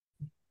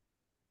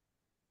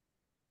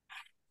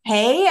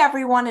Hey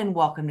everyone, and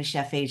welcome to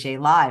Chef AJ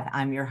Live.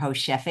 I'm your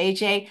host, Chef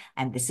AJ,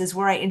 and this is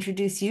where I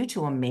introduce you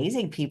to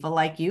amazing people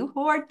like you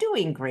who are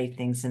doing great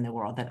things in the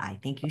world that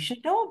I think you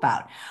should know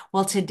about.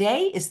 Well,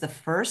 today is the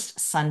first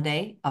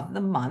Sunday of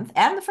the month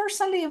and the first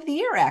Sunday of the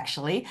year,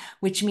 actually,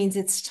 which means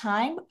it's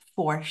time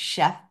for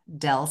Chef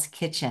Dell's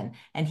Kitchen,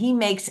 and he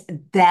makes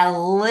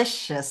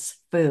delicious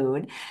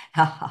food.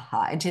 Ha ha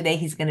ha. And today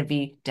he's going to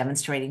be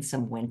demonstrating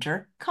some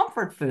winter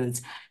comfort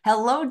foods.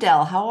 Hello,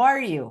 Dell. How are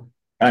you?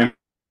 I'm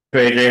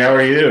AJ. How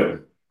are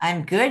you?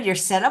 I'm good. Your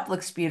setup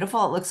looks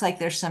beautiful. It looks like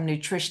there's some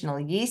nutritional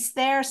yeast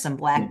there, some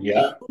black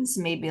Yeah, beans,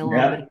 maybe a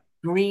little bit yeah. of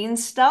green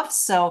stuff.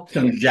 So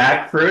Some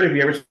jackfruit. Have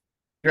you ever seen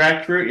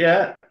jackfruit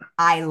yet?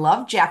 I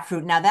love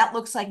jackfruit. Now that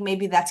looks like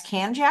maybe that's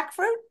canned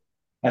jackfruit.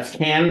 That's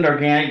canned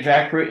organic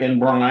jackfruit in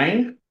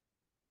brine.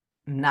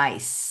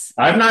 Nice.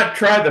 I've not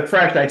tried the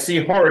fresh. I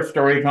see horror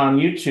stories on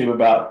YouTube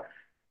about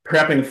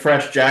prepping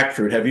fresh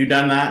jackfruit. Have you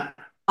done that?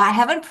 I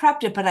haven't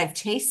prepped it, but I've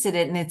tasted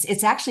it and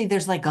it's actually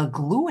there's like a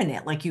glue in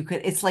it. Like you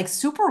could, it's like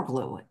super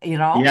glue, you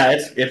know? Yeah,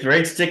 it's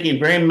very sticky and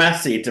very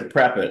messy to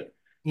prep it.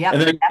 And Yep.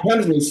 then it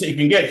comes in, so you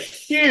can get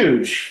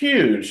huge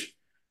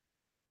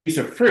piece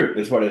of fruit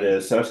is what it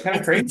is. So it's kind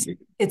of It's it's crazy.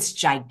 it's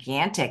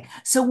gigantic.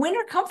 So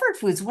winter comfort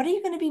foods, what are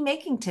you going to be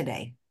making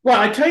today? Well,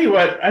 I tell you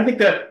what, I think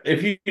that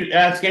if you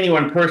ask any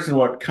one person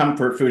what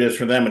comfort food is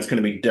for them, it's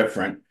going to be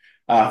different.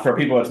 For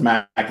people, it's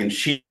mac and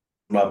cheese,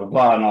 blah blah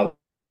blah, and all.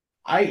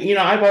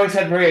 I've always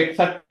had very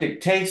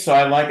eclectic taste, so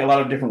I like a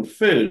lot of different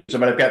foods.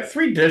 But I've got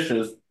three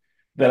dishes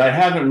that I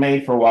haven't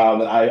made for a while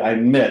that I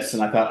miss,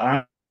 and I thought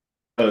I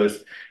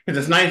those because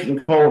it's nice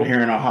and cold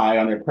here in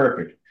Ohio, and they're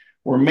perfect.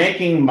 We're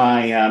making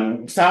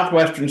my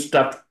southwestern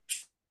stuffed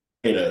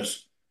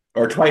potatoes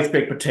or twice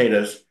baked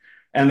potatoes,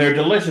 and they're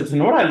delicious.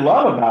 And what I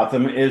love about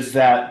them is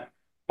that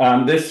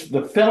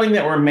the filling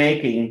that we're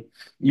making,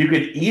 you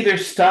could either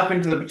stuff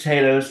into the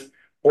potatoes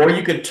or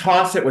you could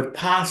toss it with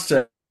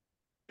pasta.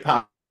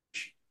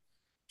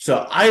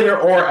 So either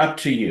or, up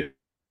to you.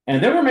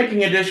 And then we're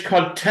making a dish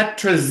called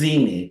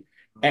tetrazzini,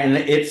 and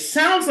it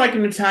sounds like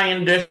an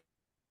Italian dish.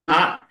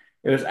 Not.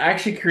 It was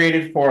actually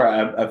created for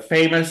a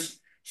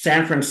famous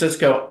San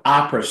Francisco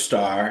opera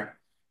star.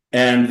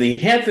 And the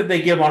hint that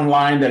they give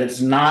online that it's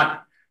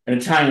not an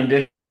Italian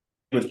dish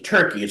with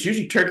turkey, it's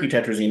usually turkey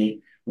tetrazzini.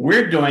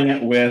 We're doing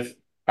it with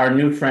our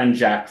new friend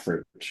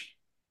jackfruit.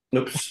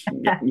 Oops.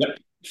 Yep.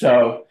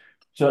 So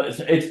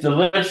it's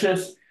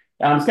delicious.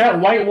 It's got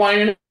white wine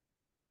in it.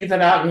 Get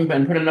that out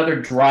and put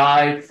another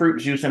dry fruit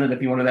juice in it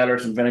if you wanted that, or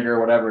some vinegar or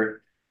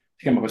whatever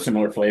to come up with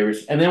similar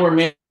flavors. And then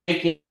we're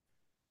making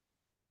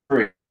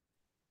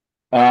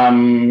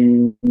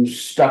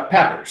stuffed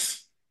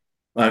peppers,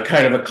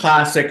 kind of a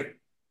classic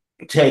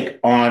take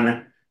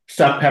on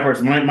stuffed peppers.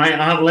 My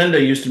Aunt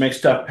Linda used to make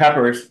stuffed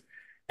peppers,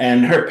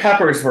 and her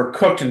peppers were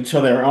cooked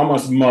until they were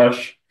almost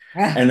mush,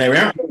 and they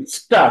weren't really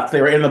stuffed. They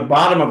were in the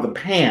bottom of the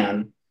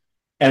pan,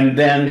 and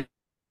then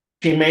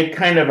she made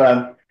kind of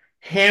a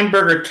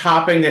hamburger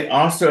topping that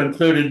also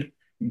included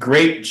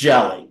grape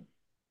jelly.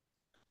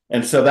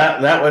 And so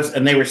that was,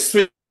 and they were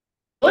sweet,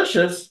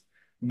 delicious,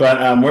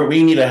 but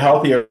we need a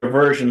healthier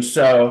version.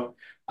 So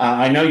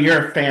I know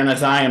you're a fan,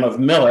 as I am, of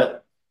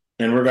millet,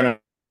 and we're going to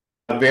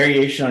have a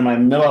variation on my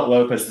millet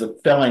loaf as the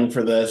filling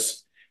for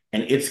this,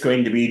 and it's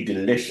going to be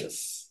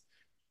delicious.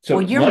 Well,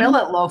 So your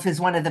millet loaf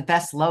is one of the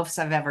best loaves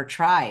I've ever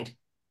tried.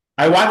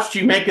 I watched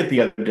you make it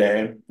the other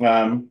day.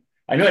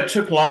 I know it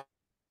took longer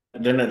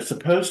than it's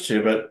supposed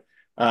to, but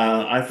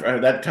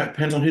that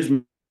depends on who's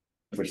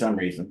for some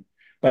reason.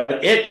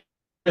 But it's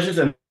just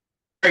a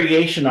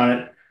variation on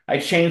it. I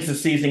changed the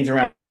seasonings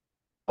around,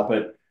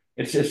 but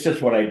it's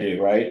just what I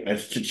do, right?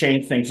 It's to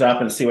change things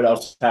up and see what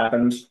else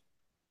happens.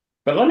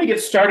 But let me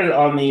get started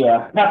on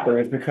the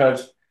peppers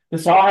because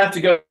this all has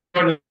to go.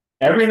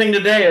 Everything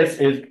today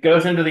is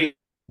goes into the,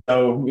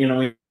 so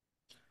we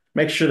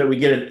make sure that we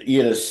get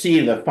to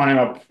see the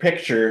final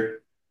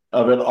picture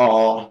of it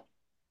all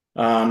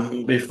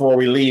before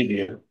we leave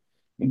you.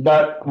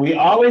 But we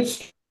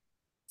always,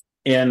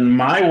 in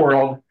my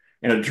world,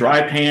 in a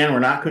dry pan, we're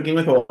not cooking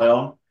with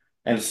oil.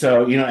 And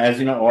so, as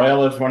you know,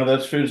 oil is one of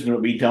those foods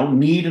that we don't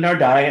need in our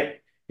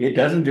diet. It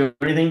doesn't do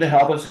anything to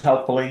help us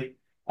healthfully.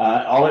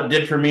 All it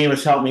did for me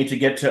was help me to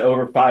get to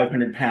over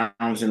 500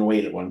 pounds in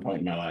weight at one point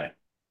in my life.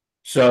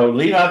 So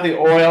leave out the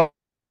oil.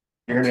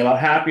 You're going to be a lot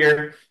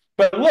happier.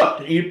 But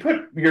look, you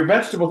put your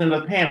vegetables in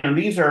the pan, and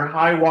these are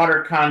high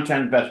water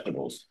content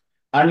vegetables,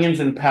 onions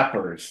and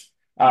peppers.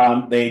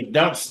 They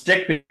don't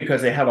stick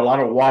because they have a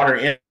lot of water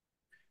in,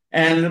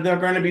 and they're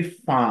going to be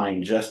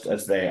fine just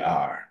as they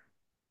are.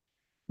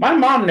 My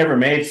mom never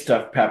made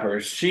stuffed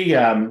peppers.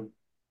 I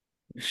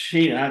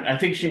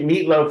think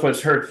meatloaf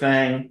was her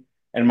thing,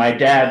 and my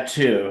dad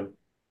too.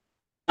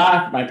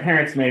 My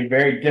parents made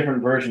very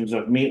different versions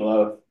of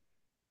meatloaf.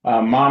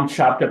 Mom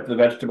chopped up the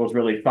vegetables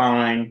really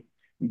fine.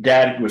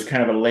 Dad was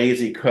kind of a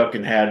lazy cook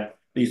and had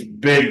these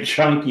big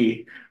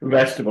chunky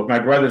vegetables. My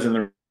brother's in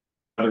the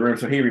other room,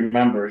 so he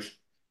remembers.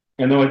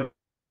 And then with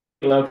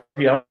meatloaf,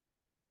 he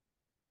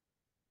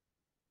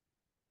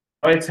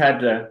always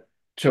had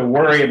to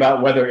worry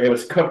about whether it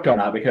was cooked or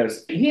not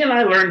because he and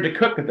I learned to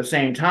cook at the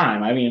same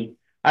time. I mean,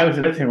 I was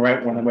with him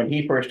right when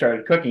he first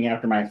started cooking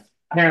after my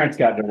parents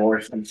got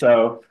divorced, and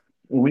so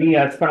we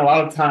spent a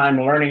lot of time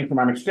learning from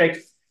our mistakes.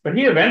 But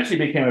he eventually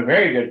became a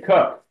very good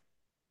cook.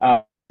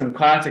 Some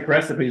classic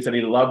recipes that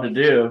he loved to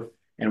do,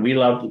 and we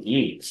love to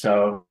eat.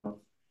 So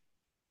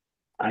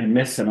I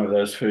miss some of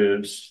those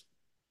foods.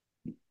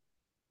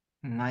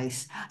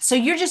 Nice. So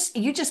you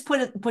just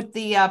put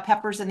the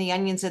peppers and the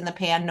onions in the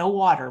pan, no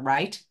water,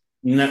 right?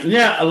 No,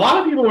 yeah, a lot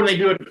of people when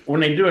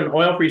they do an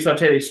oil-free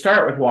saute, they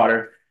start with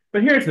water.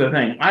 But here's the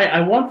thing: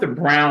 I want the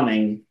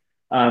browning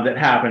that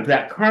happens.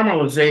 That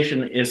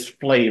caramelization is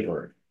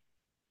flavor.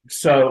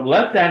 So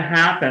let that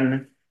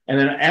happen, and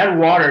then add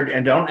water,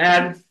 and don't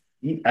add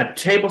a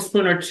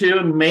tablespoon or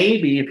two,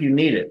 maybe if you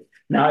need it.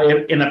 Now,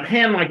 if, in a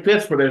pan like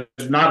this where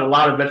there's not a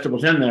lot of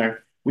vegetables in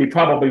there, we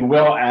probably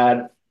will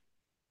add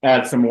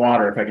some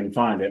water if I can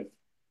find it.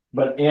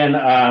 But in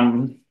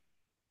a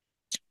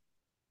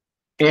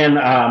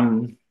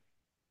pan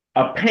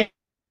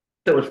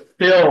that was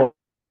filled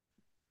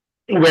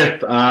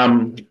with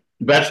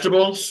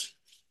vegetables,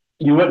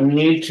 you wouldn't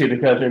need to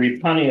because there'd be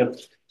plenty of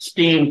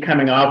steam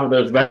coming off of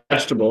those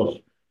vegetables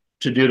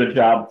to do the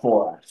job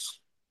for us.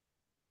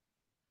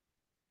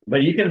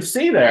 But you can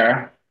see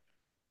there,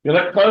 if you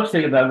look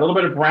closely, that little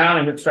bit of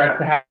browning that starts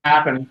to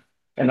happen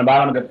in the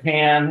bottom of the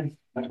pan.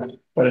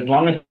 But as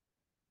long as you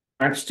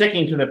aren't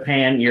sticking to the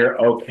pan, you're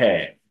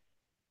okay.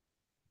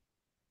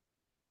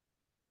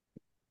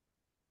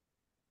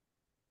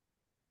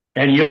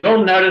 And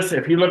you'll notice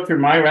if you look through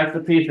my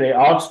recipes, they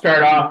all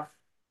start off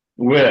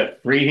with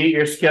reheat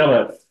your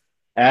skillet,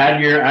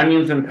 add your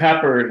onions and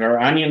peppers or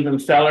onions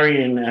and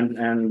celery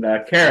and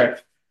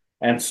carrots,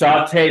 and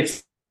saute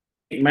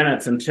 8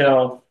 minutes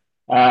until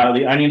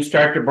the onions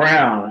start to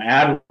brown.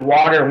 Add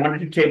water 1 to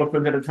 2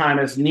 tablespoons at a time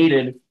as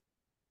needed.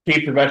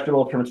 Keep the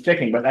vegetables from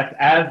sticking, but that's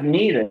as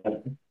needed.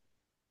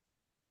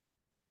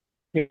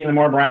 Keeping them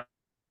more brown.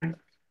 I'm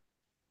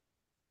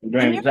And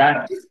doing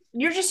exactly.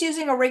 you're just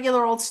using a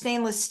regular old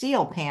stainless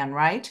steel pan,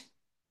 right?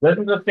 This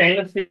is a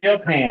stainless steel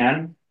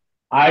pan.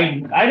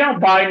 I don't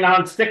buy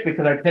nonstick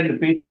because I tend to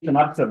beat them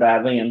up so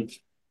badly, and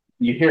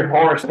you hear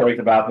horror stories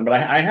about them. But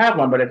I have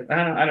one, but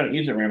I don't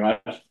use it very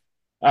much.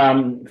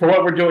 For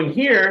what we're doing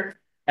here,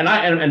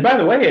 and by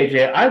the way,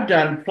 AJ, I've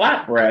done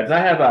flatbreads. I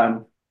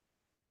have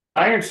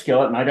iron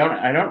skillet, and I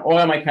don't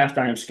oil my cast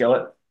iron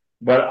skillet,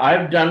 but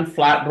I've done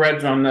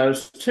flatbreads on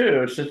those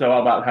too. It's just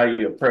all about how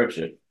you approach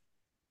it.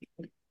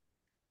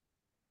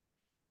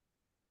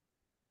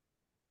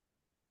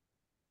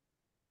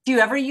 Do you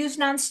ever use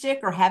nonstick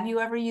or have you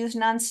ever used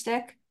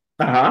nonstick?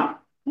 Uh-huh.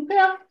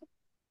 Yeah.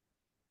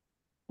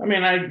 I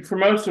mean, I for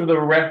most of the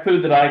red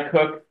food that I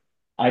cook,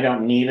 I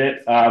don't need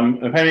it. If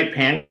I make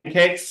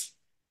pancakes,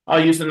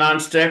 I'll use the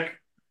nonstick.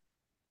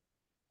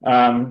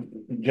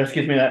 Just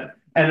gives me that.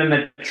 And then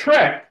the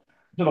trick,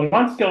 so the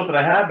one skill that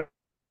I have,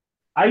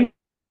 I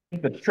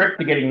think the trick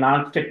to getting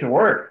nonstick to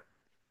work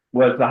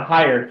was the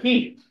higher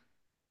heat.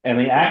 And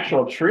the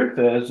actual truth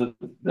is that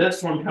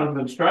this one comes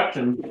with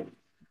instructions.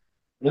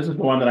 This is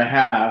the one that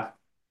I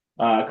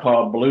have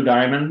called Blue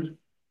Diamond.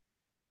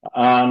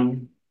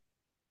 Um,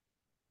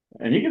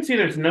 and you can see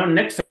there's no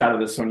nicks out of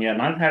this one yet.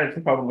 And I've had it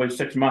for probably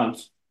 6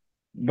 months.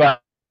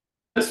 But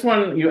this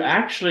one, you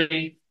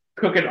actually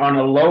cook it on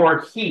a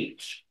lower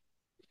heat.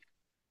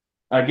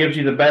 Gives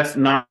you the best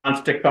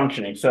non-stick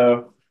functioning.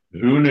 So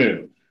who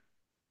knew?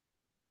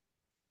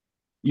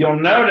 You'll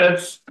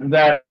notice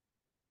that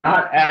I'm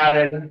not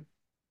added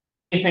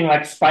anything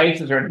like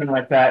spices or anything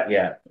like that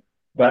yet.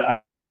 But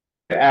I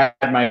add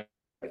my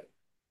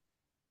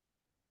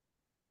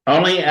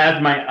only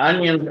as my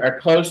onions are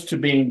close to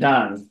being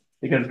done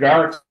because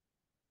garlic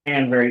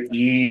can very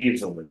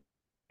easily,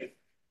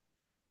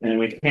 and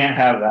we can't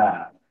have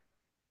that.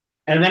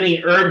 And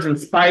any herbs and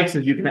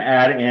spices you can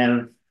add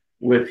in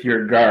with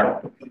your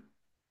garlic.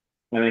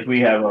 I think we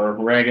have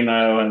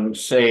oregano and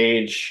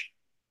sage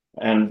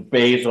and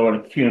basil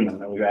and cumin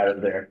that we've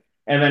added there.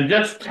 And then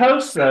just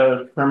toast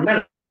those for a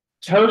minute.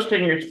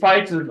 Toasting your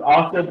spices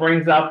also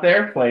brings out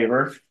their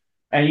flavor,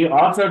 and you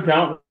also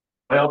don't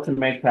oil to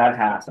make that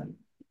happen.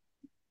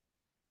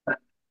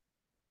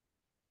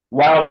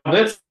 While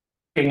this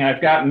cooking,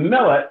 I've got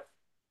millet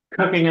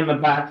cooking in the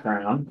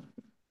background,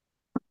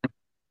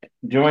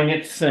 doing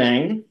its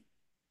thing.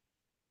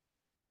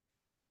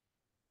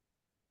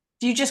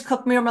 Do you just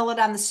cook your millet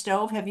on the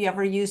stove? Have you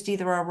ever used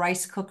either a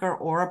rice cooker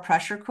or a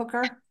pressure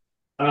cooker?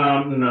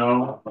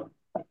 No.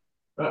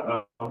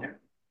 Uh-oh.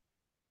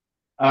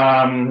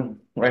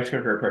 Rice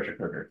cooker or pressure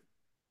cooker?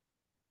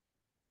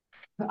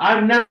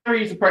 I've never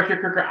used a pressure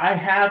cooker. I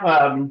have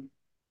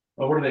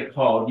what are they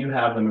called? You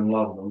have them and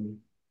love them.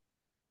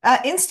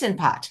 Instant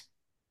Pot.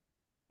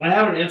 I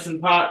have an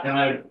instant pot and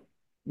I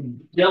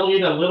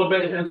dilute a little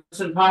bit of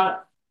instant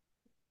pot,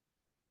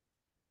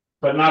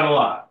 but not a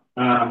lot.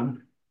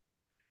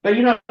 But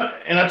you know,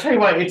 and I'll tell you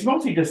what, it's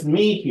mostly just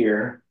me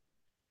here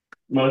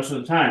most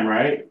of the time,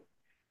 right?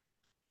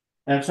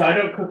 And so I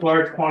don't cook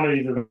large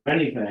quantities of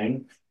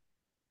anything.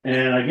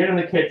 And I get in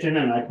the kitchen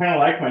and I kind of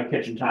like my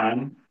kitchen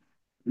time.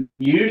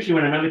 Usually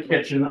when I'm in the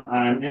kitchen,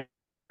 I'm in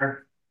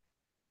there,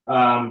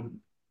 um,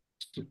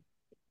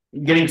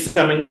 getting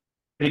something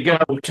to go,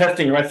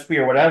 testing a recipe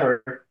or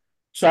whatever.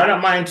 So I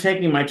don't mind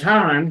taking my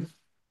time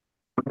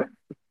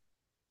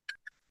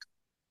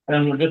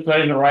and just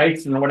letting the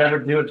rice and whatever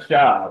do its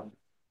job.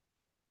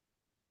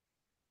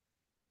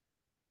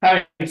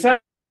 Having said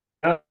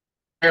that,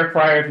 air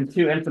fryers and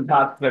two instant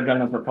pots that I've done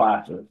them for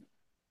classes.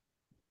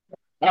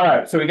 All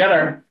right, so we got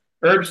our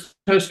herbs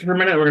toasted for a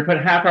minute. We're gonna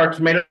put half our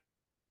tomato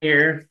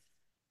here.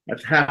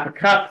 That's half a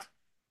cup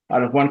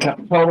out of 1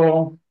 cup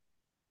total.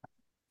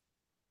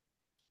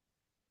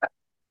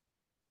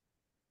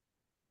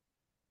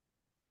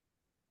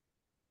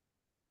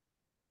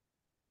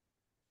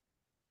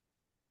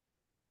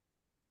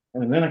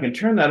 And then I can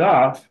turn that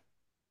off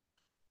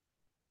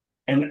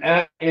and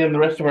add in the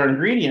rest of our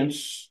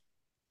ingredients.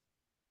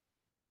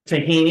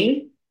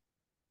 Tahini.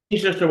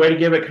 It's just a way to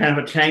give it kind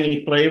of a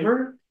tangy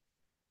flavor.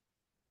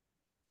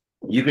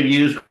 You could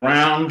use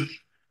ground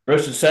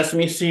roasted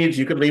sesame seeds.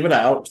 You could leave it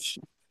out.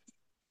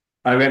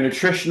 I've got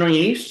nutritional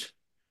yeast,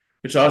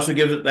 which also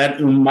gives it that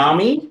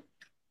umami,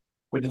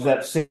 which is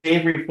that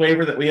savory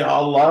flavor that we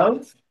all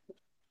love.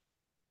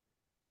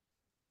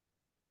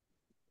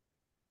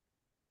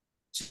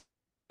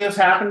 This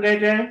happened,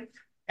 AJ,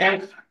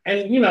 and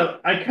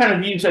I kind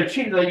of use I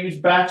cheated. I use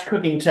batch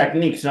cooking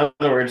techniques. In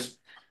other words,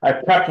 I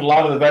prepped a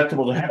lot of the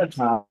vegetables ahead of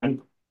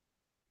time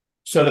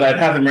so that I'd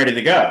have them ready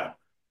to go.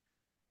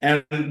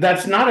 And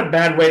that's not a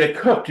bad way to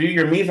cook. Do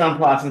your mise en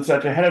place and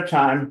such ahead of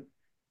time,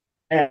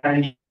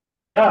 and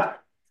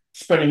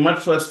spending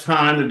much less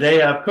time the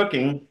day of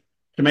cooking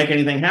to make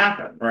anything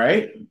happen.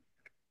 Right?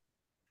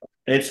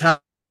 It's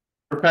how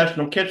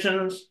professional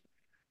kitchens,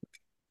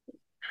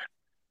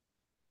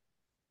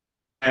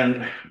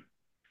 and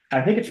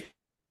I think it's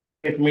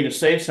for me to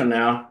say so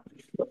now.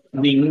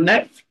 The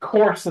next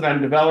course that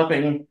I'm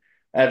developing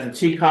at the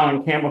T.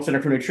 Colin Campbell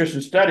Center for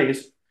Nutrition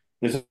Studies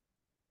is a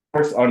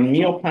course on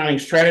meal planning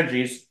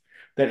strategies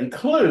that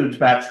includes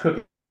batch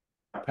cooking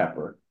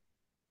pepper.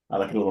 I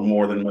like it a little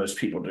more than most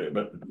people do,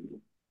 but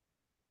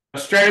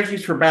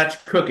strategies for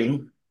batch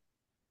cooking.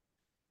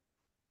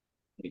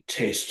 You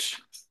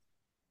taste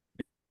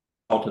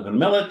salt of the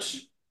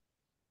millet.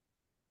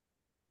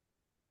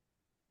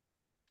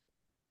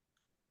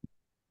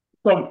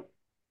 So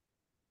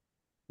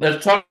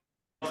let's talk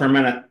for a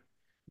minute.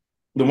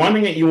 The one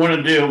thing that you want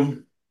to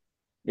do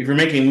if you're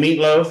making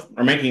meatloaf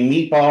or making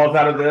meatballs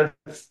out of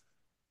this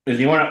is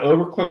you want to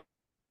overcook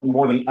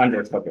more than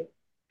undercook it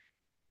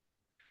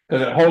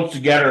because it holds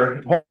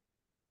together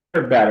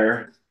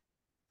better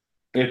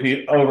if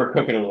you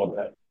overcook it a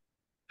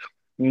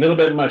little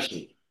bit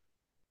mushy.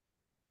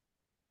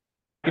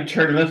 You can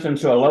turn this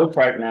into a loaf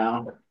right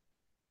now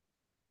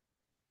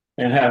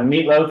and have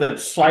meatloaf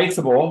that's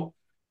sliceable.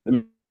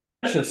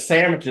 The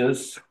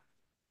sandwiches.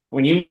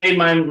 When you made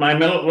my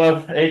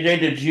meatloaf, AJ,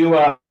 did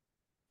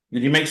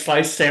you make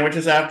sliced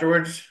sandwiches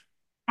afterwards?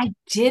 I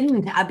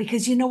didn't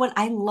because you know what?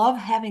 I love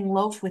having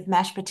loaf with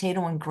mashed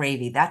potato and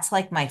gravy. That's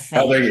like my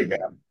Oh, there thing. you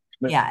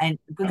go. Yeah, and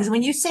because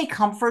when you say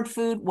comfort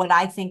food, what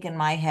I think in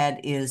my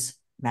head is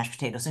mashed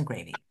potatoes and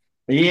gravy.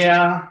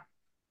 Yeah,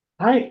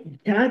 I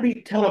can I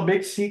be tell a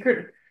big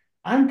secret?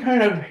 I'm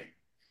kind of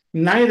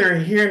neither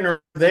here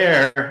nor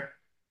there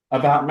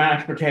about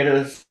mashed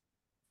potatoes.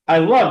 I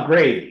love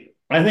gravy.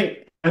 I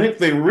think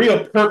the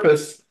real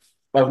purpose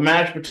of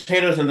mashed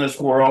potatoes in this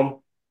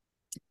world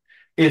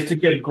is to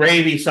give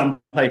gravy some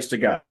place to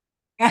go.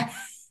 I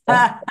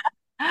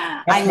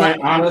That's love my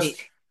honest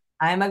gravy.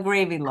 I'm a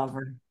gravy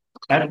lover.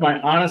 that's my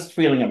honest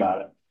feeling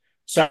about it.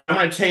 So I'm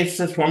gonna taste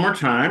this one more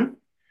time.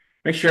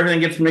 Make sure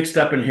everything gets mixed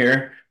up in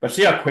here. But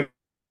see how quick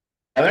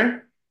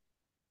together?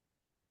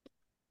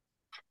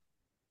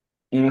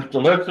 And it's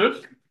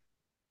delicious.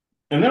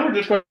 And then we're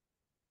just going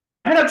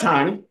ahead of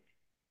time.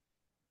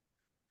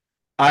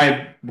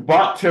 I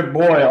bought to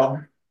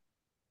boil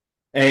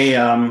a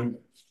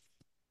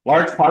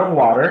large pot of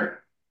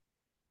water,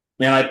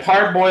 and I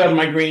parboiled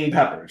my green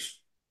peppers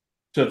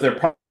so that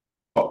they're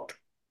cooked,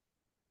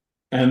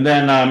 and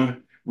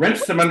then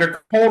rinse them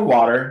under cold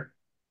water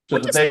so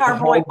What that does they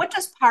parboil? hold. What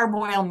does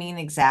parboil mean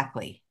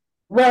exactly?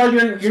 Well,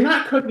 you're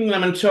not cooking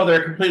them until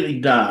they're completely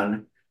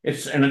done.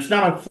 It's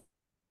not a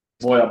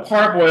boil.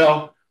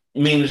 Parboil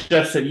means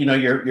just that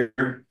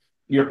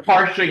you're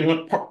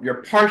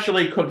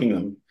partially cooking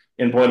them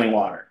in boiling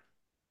water.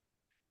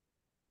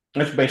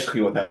 That's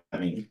basically what that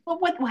means. Well,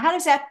 how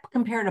does that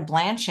compare to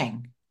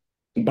blanching?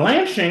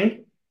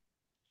 Blanching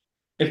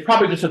is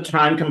probably just a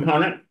time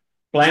component.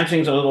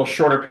 Blanching is a little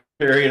shorter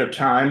period of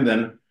time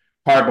than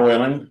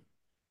parboiling.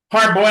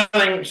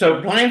 Parboiling,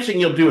 so blanching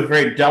you'll do with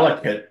very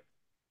delicate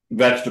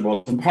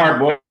vegetables, and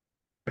parboiling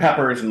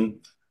peppers and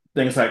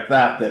things like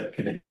that that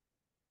can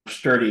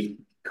sturdy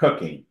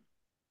cooking.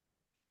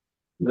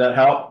 Does that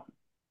help?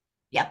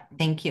 Yep,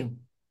 thank you.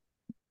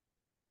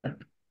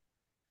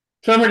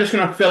 So we're just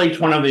going to fill each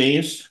one of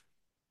these.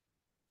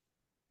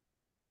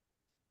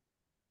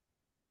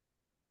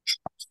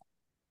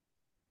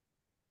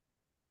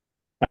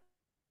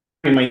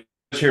 my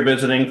here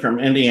visiting from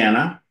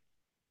Indiana,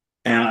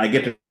 and I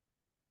get to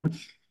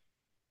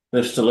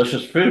this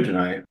delicious food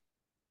tonight.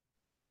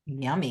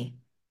 Yummy.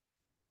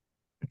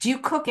 Do you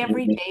cook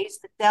every day,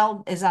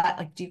 Del? Is that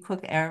like, do you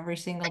cook every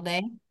single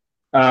day?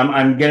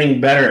 I'm getting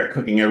better at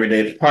cooking every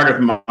day. It's part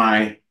of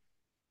my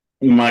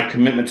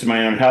commitment to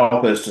my own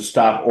health is to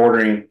stop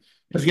ordering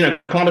because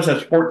Columbus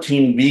has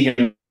 14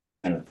 vegan,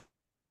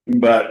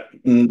 but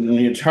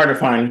it's hard to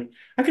find.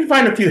 I can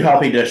find a few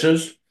healthy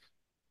dishes,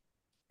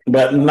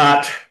 but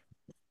not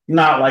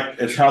like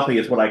as healthy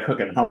as what I cook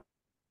at home.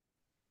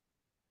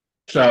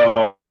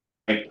 So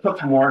I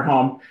cook more at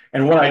home,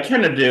 and what I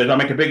tend to do is I'll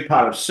make a big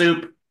pot of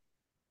soup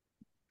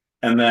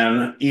and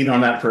then eat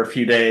on that for a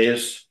few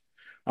days.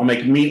 I'll make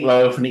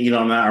meatloaf and eat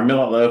on that, or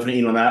millet loaf and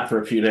eat on that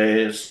for a few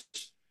days,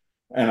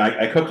 and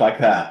I cook like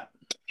that.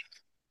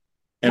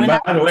 And When I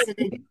by the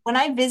way, when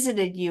I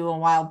visited you a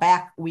while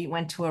back, we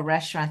went to a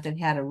restaurant that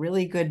had a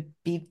really good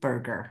beef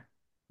burger.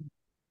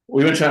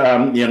 we went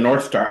to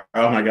North Star.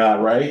 Oh my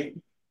God, right?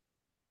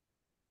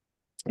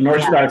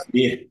 North Yeah, Star.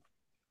 By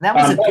that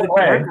was a the good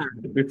way,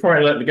 burger. before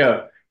I let it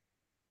go,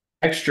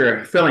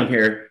 extra filling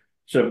here.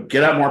 So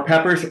get out more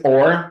peppers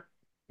or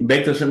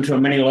bake this into a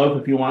mini loaf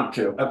if you want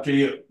to. Up to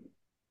you.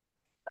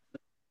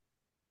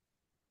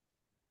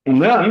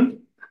 And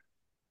then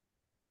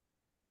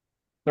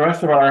the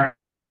rest of our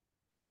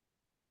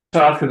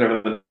sauce,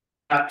 because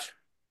that,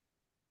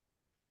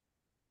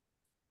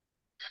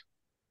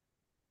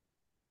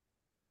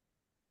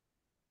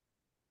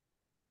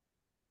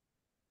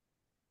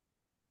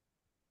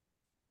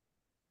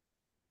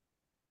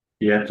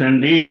 yes,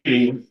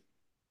 indeed.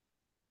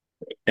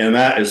 And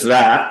that is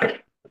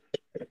that.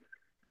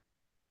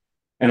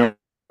 And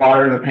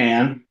water in the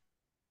pan,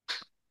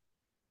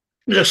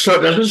 just so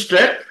it doesn't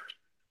stick.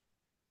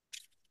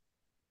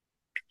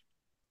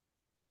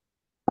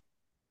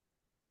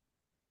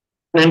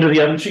 Into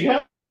the oven she go.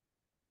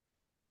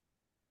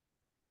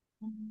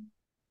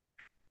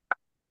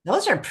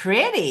 Those are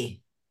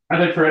pretty.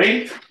 Are they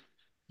pretty?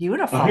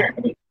 Oh, here,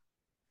 Beautiful. put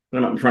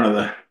them up in front of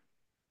the.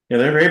 Yeah,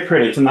 they're very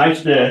pretty. It's a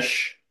nice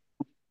dish.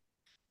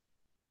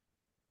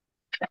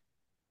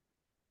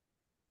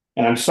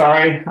 And I'm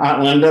sorry,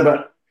 Aunt Linda,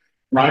 but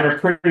mine are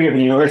prettier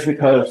than yours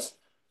because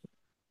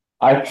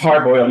I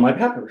parboil my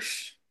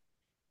peppers.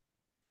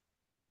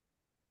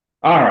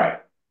 All right.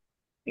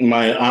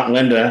 My Aunt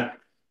Linda,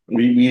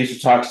 we used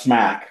to talk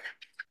smack.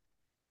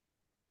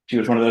 She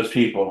was one of those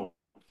people.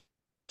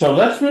 So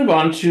let's move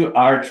on to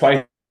our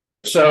twice.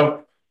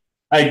 So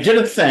I did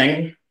a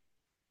thing.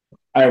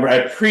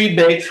 I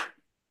pre-baked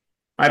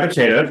my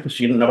potatoes because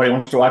nobody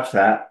wants to watch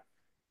that.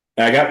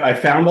 I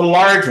found the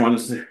large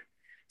ones.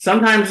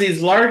 Sometimes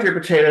these larger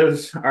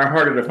potatoes are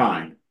harder to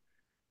find,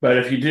 but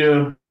if you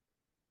do,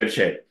 good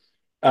shape.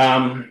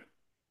 Um,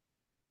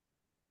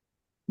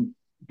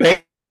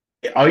 bake,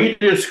 all you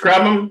do is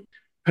scrub them,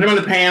 put them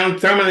in the pan,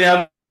 throw them in the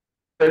oven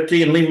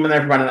 50, and leave them in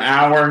there for about an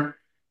hour.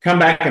 Come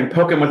back and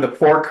poke them with a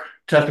fork,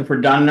 test them for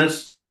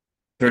doneness. If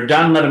they're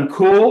done, let them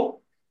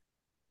cool.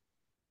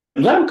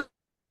 Let them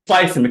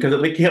slice them because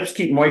it helps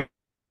keep moisture.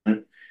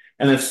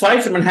 And then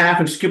slice them in half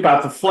and scoop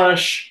out the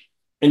flesh.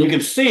 And you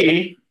can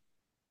see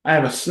I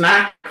have a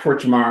snack for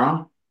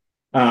tomorrow.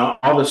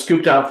 All the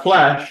scooped out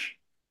flesh.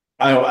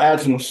 I will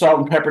add some salt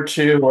and pepper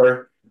too,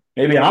 or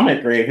maybe I'll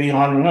make gravy.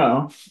 I don't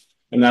know.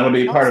 And that'll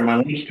be part Those, of my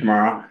lunch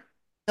tomorrow.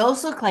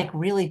 those look like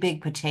really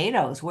big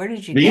potatoes. Where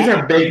did you These get them?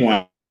 are big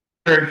ones.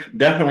 They're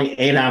definitely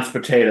 8-ounce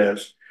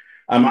potatoes.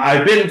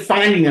 I've been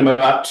finding them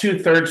about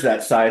two-thirds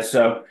that size.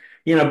 So,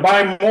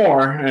 buy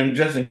more and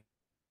just,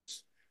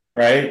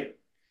 right?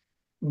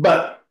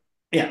 But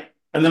yeah.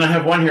 And then I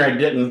have one here I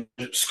didn't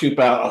scoop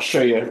out. I'll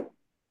show you.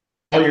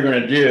 All you're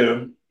going to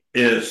do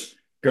is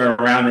go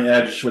around the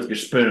edge with your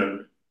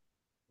spoon,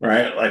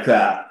 right? Like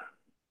that.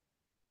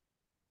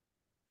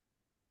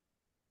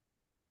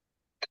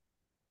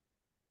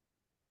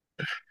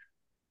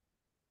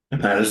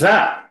 And that is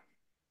that.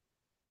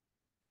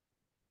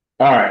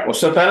 All right, we'll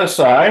set that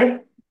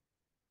aside.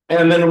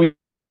 And then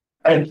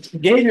I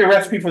gave you a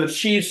recipe for the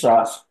cheese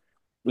sauce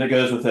that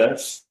goes with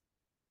this.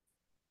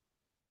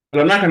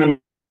 But I'm not going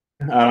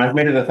to, I've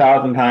made it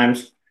 1,000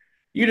 times.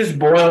 You just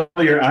boil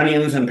your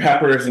onions and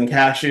peppers and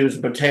cashews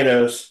and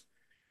potatoes,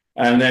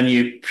 and then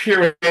you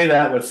puree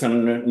that with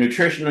some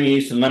nutritional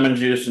yeast and lemon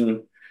juice.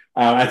 And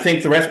I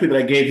think the recipe that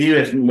I gave you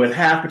is with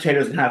half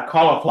potatoes and half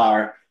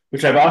cauliflower,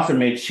 which I've also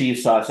made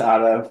cheese sauce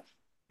out of,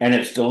 and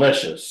it's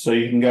delicious. So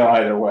you can go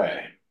either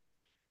way.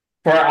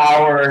 For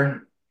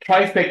our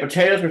twice baked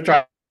potatoes, we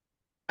try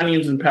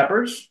onions and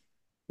peppers.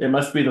 It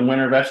must be the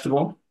winter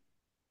vegetable.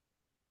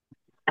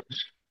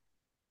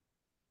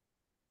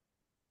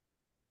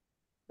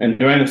 And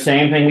doing the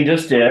same thing we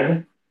just did,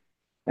 and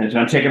it's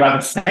going to take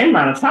about the same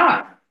amount of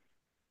time.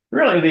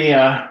 Really,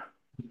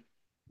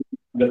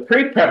 the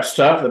pre-prep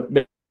stuff.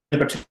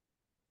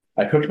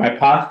 I cooked my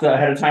pasta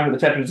ahead of time for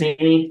the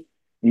tetrazzini,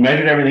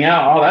 measured everything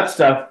out. All that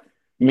stuff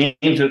means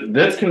that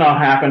this can all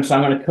happen. So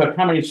I'm going to cook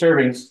how many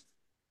servings?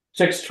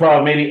 6,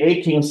 12, maybe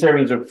 18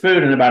 servings of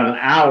food in about an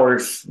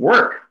hour's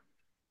work,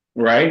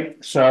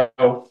 right? So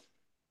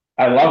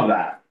I love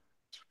that.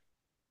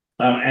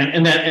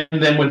 And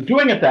then with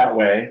doing it that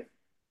way,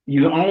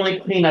 you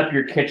only clean up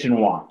your kitchen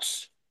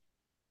once.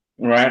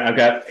 Right? I've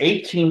got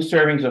 18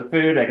 servings of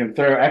food. I can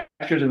throw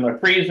extras in the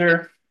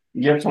freezer,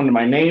 give some to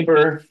my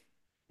neighbor,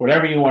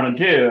 whatever you want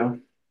to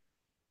do.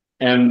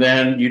 And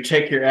then you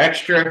take your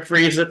extra,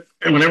 freeze it,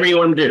 and whatever you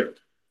want to do.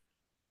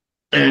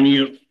 And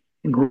you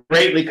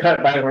greatly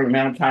cut by the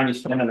amount of time you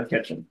spend in the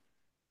kitchen.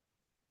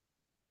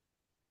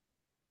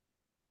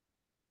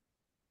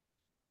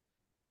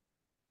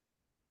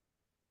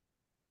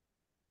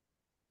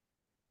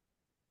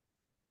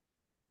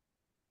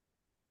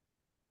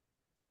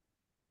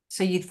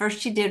 So you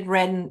first you did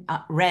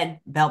red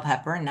bell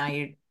pepper, and now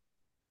you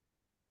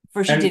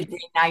first you And did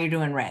green, now you're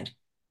doing red.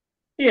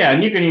 yeah,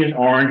 and you can use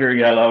orange or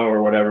yellow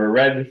or whatever.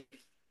 Red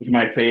is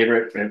my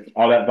favorite. And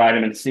all that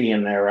vitamin C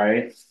in there,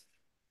 right?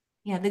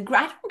 Yeah, I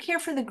don't care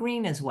for the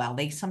green as well.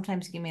 They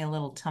sometimes give me a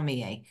little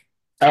tummy ache.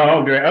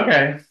 Oh, great.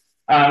 Okay.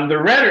 The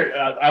red,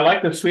 I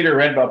like the sweeter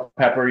red bell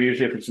pepper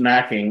usually if it's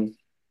snacking.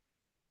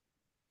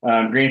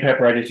 Green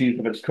pepper I just use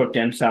if it's cooked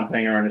in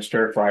something or in a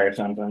stir fry or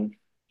something.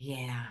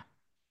 Yeah.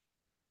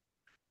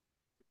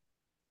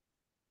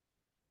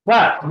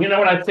 But you know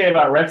what I say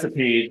about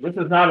recipes? This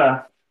is not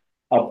a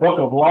book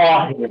of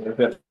law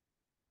here.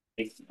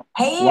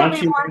 Hey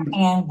Once you everyone,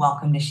 and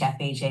welcome to Chef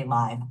AJ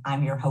Live.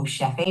 I'm your host,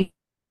 Chef AJ.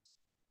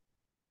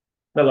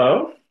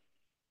 hello.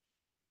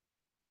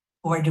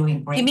 We're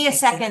doing great. Give me a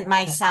second.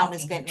 My sound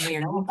is getting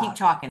weird. We'll keep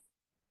talking.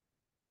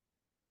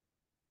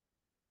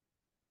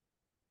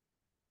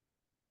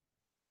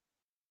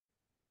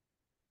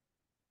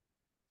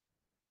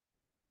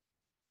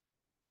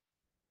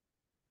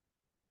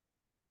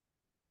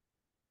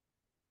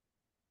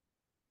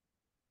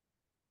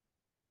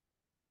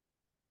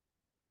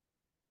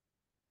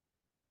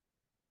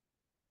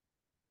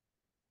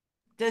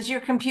 Does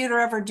your computer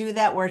ever do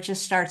that where it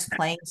just starts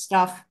playing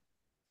stuff?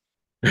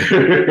 You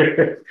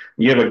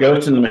have a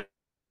ghost in the.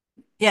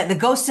 Yeah, The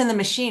Ghost in the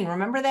Machine.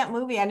 Remember that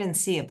movie? I didn't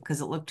see it because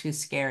it looked too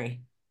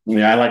scary.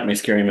 Yeah, I like my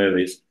scary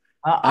movies.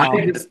 I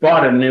Uh-oh. just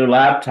bought a new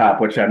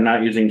laptop, which I'm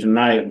not using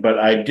tonight, but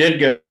I did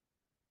get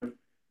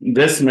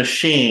this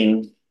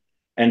machine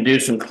and do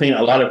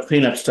a lot of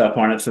cleanup stuff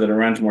on it so that it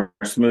runs more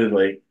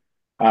smoothly.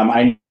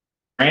 I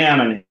am,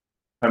 and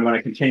I'm going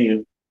to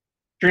continue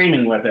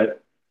streaming with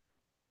it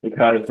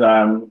because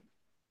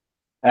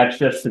that's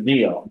just the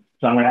deal.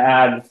 So I'm going to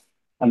add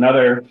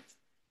another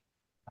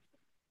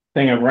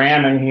thing of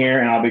RAM in here,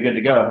 and I'll be good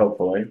to go,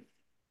 hopefully.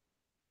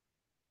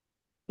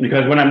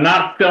 Because when I'm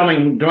not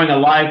filming, doing a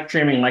live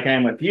streaming like I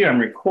am with you, I'm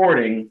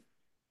recording,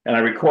 and I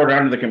record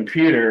onto the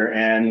computer,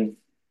 and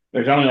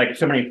there's only like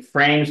so many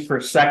frames per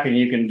second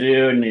you can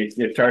do, and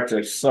you start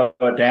to slow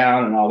it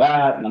down and all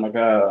that. And I'm like,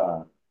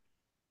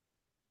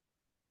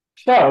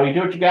 so you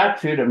do what you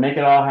got to make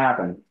it all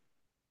happen.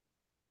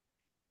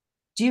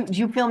 Do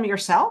you film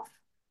yourself?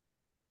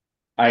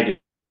 I do.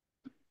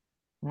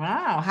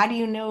 Wow. How do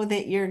you know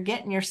that you're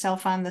getting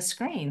yourself on the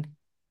screen?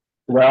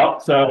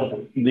 Well,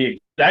 so the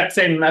exact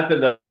same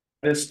method of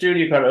this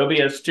studio called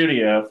OBS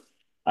Studio,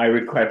 I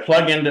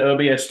plug into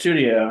OBS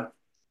Studio,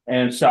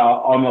 and so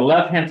on the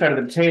left hand side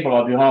of the table,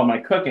 I'll do all my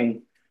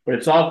cooking, but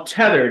it's all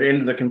tethered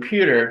into the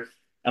computer,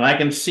 and I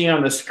can see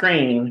on the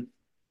screen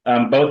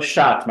both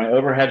shots, my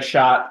overhead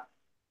shot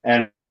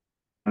and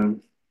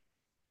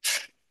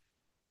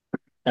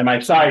and my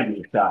side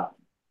view shot.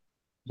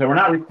 So we're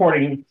not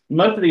recording.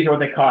 Most of these are what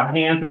they call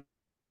hand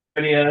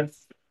videos.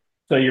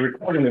 So you're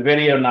recording the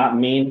video, not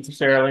me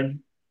necessarily.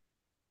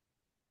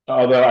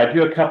 Although I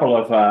do a couple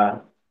of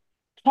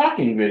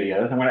talking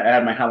videos. I'm going to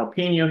add my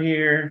jalapeno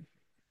here,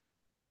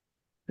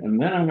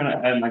 and then I'm going to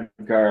add my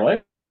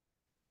garlic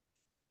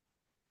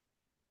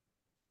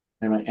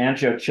and my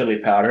ancho chili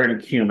powder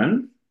and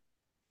cumin.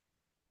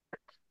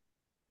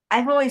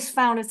 I've always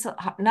found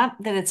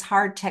not that it's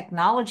hard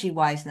technology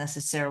wise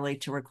necessarily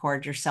to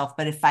record yourself,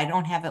 but if I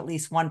don't have at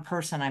least one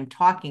person I'm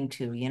talking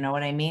to, you know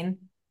what I mean?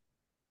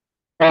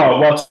 Oh,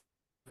 well,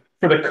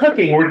 for the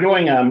cooking, we're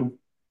doing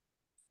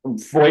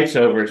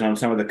voiceovers on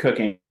some of the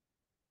cooking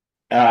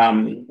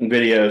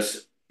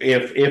videos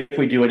if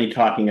we do any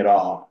talking at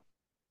all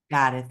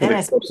Got it. for Then the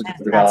it's, course then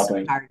of it's not so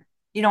developing. hard.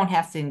 You don't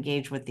have to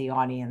engage with the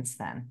audience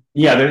then.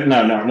 Yeah, there's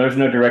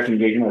no direct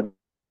engagement.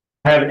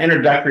 I have an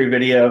introductory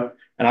video,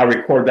 and I'll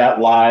record that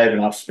live, and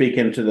I'll speak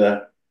into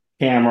the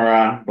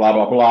camera, blah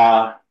blah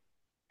blah,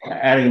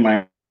 adding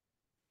my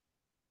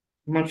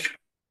much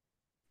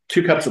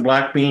 2 cups of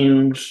black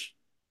beans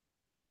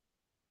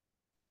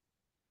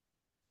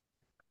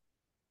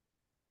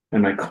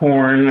and my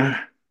corn,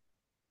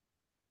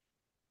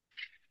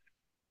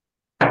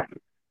 and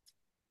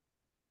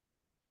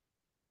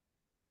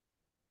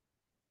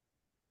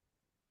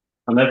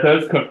let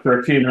those cook for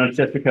a few minutes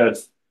just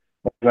because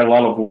I've got a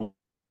lot of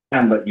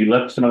time, but you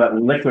let some of that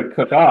liquid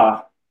cook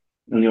off,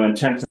 and you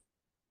intensify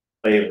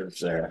flavors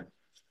there.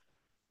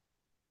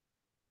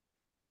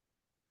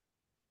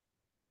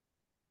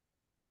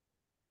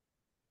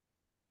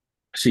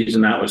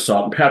 Season that with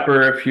salt and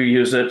pepper if you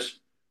use it.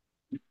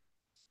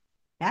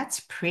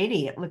 That's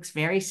pretty. It looks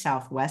very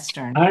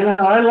Southwestern. I know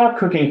I love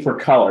cooking for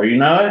color. You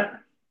know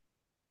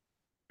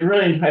it?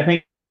 Really, I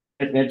think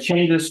it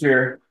changes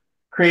your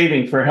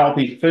craving for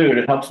healthy food.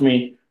 It helps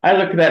me. I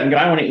look at that and go,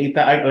 I want to eat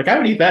that. I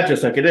would eat that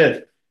just like it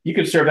is. You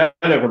could serve that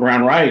over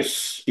brown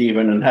rice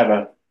even and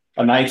have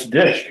a nice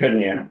dish,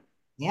 couldn't you?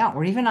 Yeah,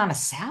 or even on a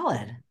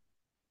salad.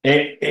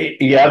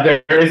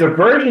 Yeah, there is a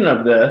version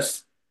of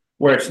this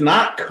where it's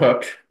not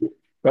cooked,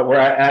 but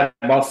where I add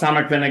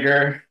balsamic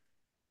vinegar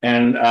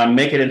and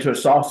make it into a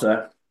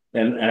salsa.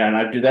 And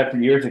I did that for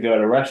years ago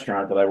at a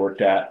restaurant that I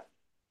worked at.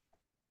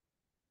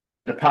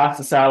 The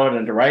pasta salad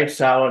and the rice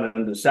salad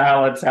and the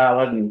salad,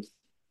 and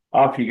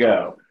off you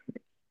go.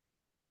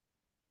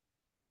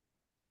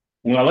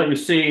 And I'll let you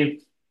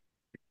see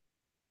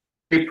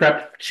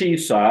pre-prepped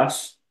cheese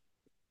sauce,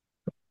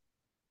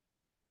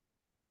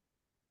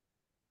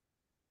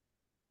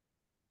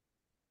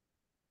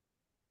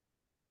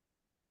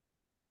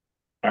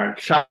 our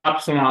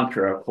chopped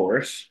cilantro, of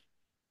course.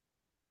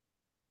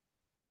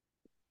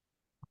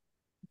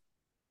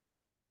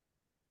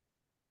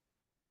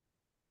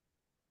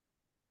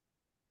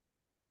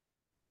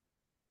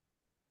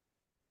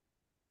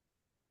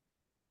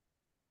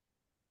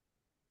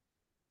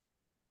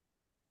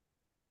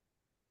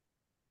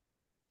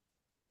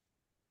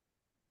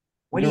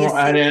 What do Then you we'll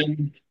add say?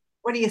 in,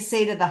 What do you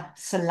say to the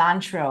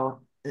cilantro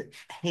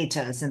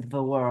haters in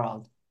the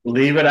world?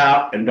 leave it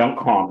out, and don't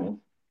call me.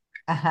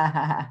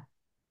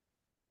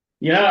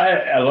 You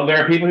know, there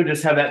are people who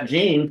just have that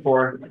gene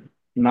for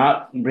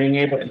not being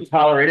able to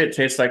tolerate it. It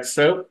tastes like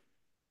soap.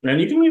 And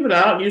you can leave it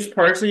out. Use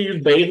parsley,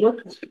 use basil.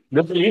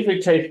 This will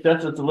usually taste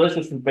just as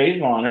delicious with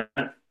basil on it.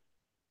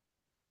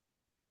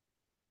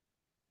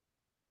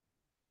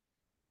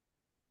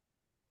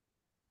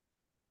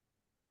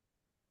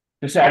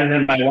 Just added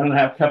in my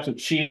 1.5 cups of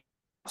cheese.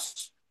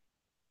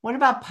 What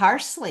about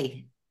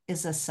parsley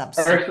is a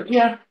substitute? Or,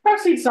 yeah,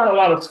 parsley's not a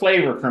lot of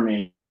flavor for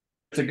me.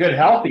 It's a good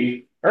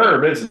healthy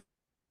herb. It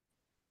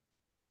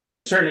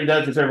certainly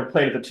does deserve a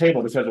plate at the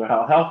table because of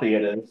how healthy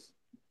it is.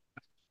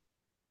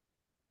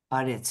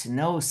 But it's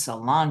no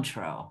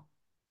cilantro.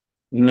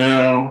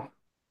 No,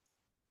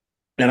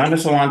 and I'm a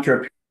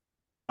cilantro,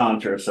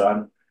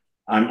 so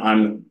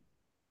I'm,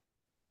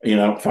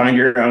 find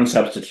your own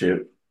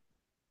substitute.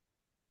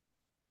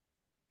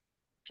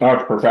 Oh,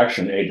 it's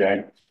perfection,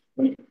 AJ.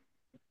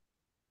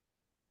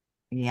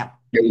 Yep.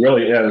 It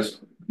really is.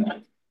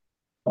 I'm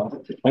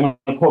going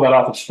to pull that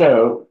off the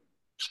stove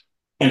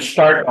and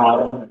start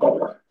on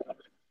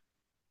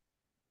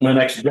the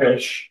next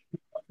dish.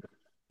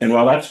 And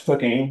while that's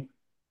cooking,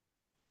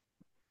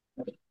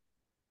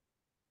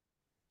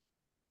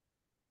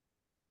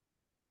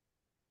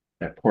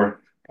 that poor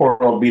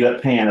old beat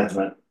up pan,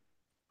 isn't it?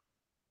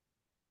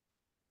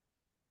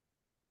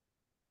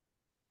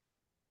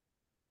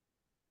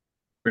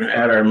 We're going to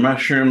add our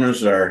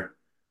mushrooms, our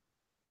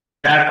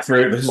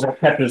jackfruit. This is our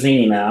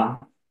peperoncini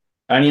now.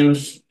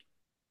 Onions,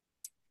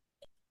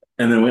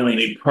 and then we only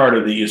need part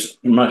of these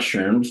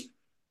mushrooms.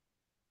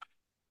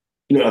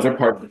 The other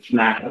part of the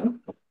snack. And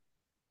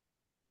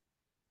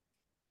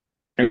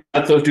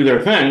let those do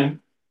their thing.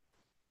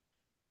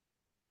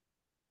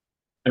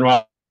 And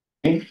while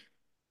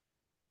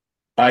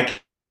I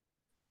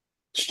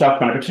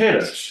stuff my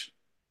potatoes.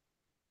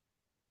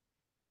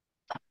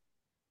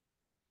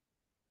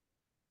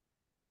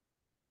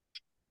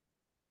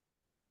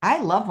 I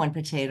love when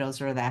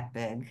potatoes are that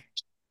big.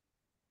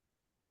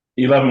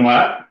 You love them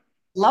what?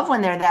 Love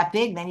when they're that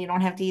big, then you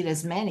don't have to eat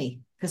as many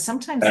because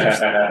sometimes they're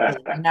so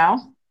big, you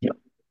know?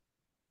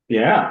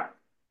 Yeah.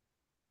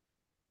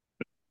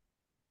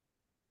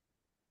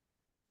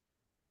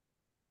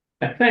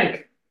 I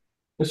think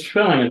this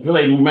filling is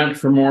really meant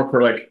for more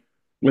for like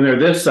when they're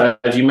this size,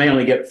 you may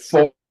only get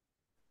 4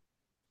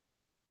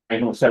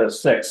 instead of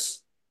 6.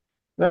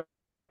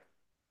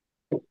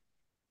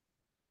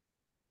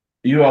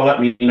 You all let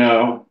me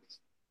know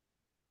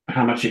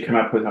how much you come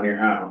up with on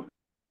your own.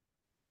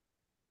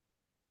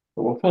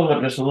 But we'll fill it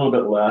up just a little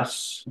bit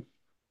less.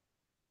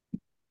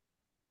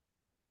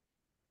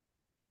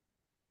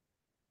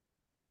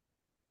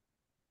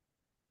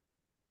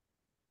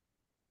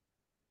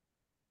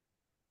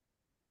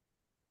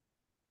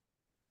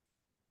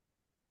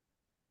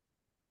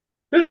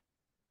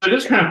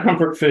 This kind of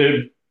comfort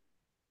food.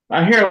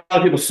 I hear a lot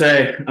of people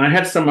say, and I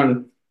had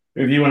someone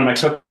review one of my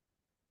cookbooks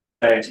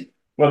say,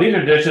 well, these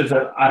are dishes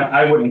that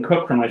I wouldn't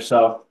cook for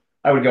myself.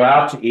 I would go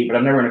out to eat, but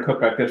I'm never going to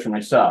cook like this for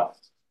myself.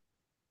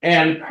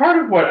 And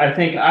part of what I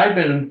think I've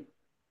been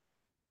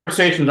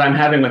conversations I'm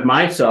having with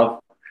myself,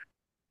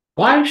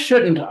 why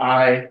shouldn't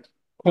I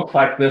cook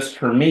like this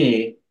for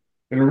me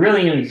and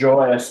really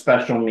enjoy a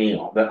special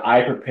meal that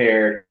I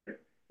prepared?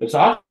 It's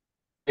often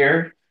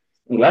here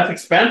and less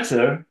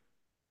expensive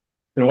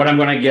than what I'm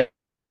going to get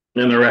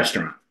in the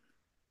restaurant.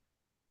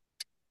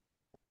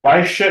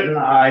 Why shouldn't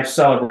I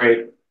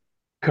celebrate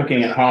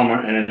cooking at home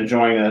and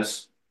enjoying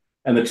this?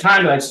 And the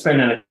time that I spend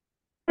in it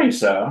doing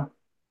so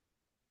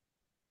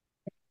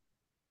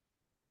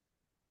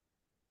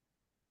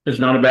is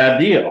not a bad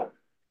deal.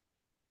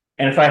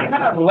 And if I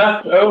have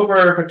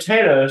leftover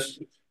potatoes,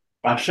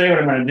 I'll show you what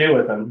I'm going to do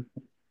with them.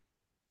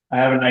 I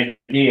have an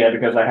idea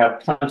because I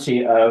have some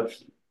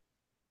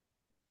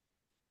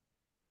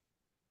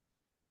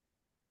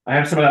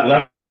of that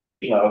left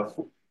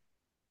meatloaf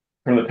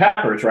from the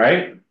peppers,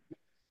 right?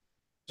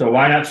 So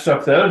why not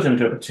stuff those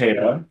into a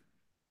potato?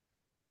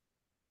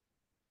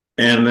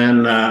 And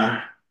then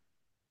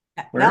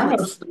we're That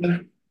looks almost done. Do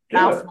it,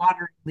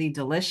 mouth-wateringly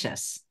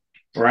delicious.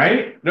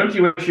 right? Don't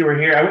you wish you were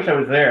here? I wish I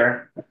was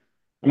there.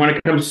 I'm going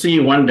to come see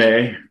you one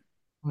day.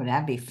 Oh,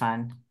 that'd be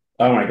fun.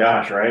 Oh my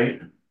gosh,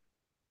 right?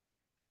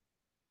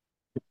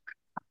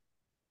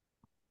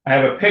 I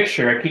have a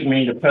picture I keep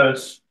meaning to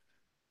post.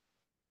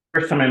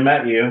 First time I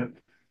met you,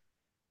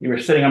 you were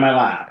sitting on my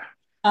lap.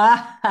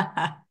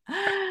 Ah,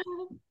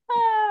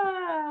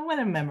 what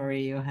a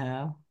memory you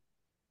have.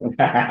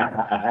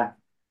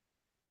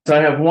 So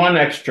I have one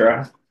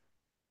extra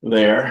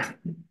there.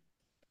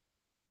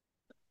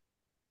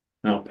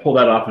 I'll pull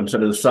that off and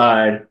set it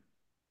aside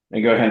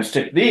and go ahead and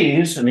stick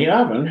these in the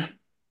oven.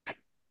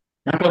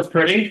 That looks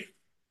pretty.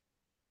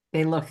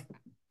 They look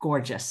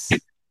gorgeous.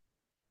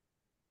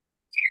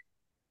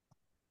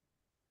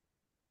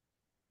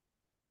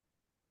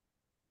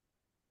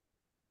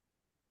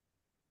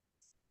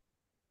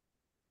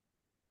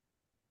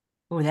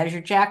 Oh, there's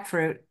your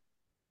jackfruit.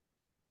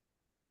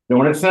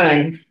 Doing its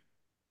thing.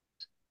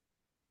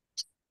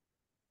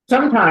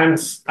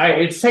 Sometimes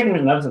it's taking me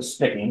lots of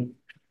sticking.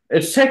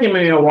 It's taking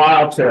me a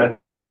while to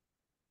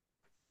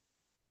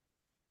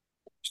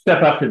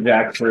step up to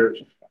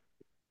jackfruit.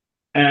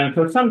 And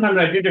so sometimes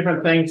I do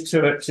different things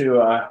to it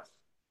to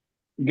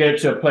get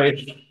it to a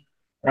place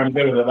where I'm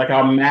good with it. Like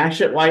I'll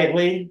mash it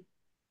lightly.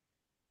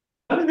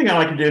 Another thing I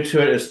like to do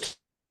to it is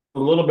a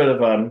little bit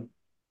of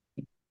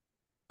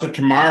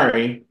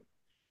tamari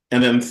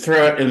and then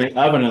throw it in the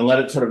oven and let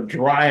it sort of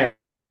dry.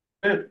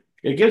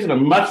 It gives it a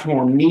much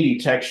more meaty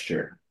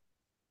texture.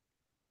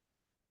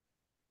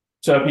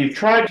 So if you've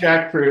tried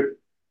jackfruit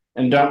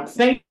and don't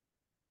think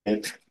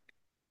it,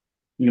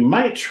 you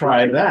might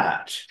try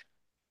that.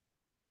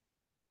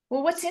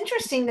 Well, what's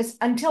interesting is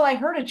until I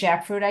heard of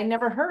jackfruit, I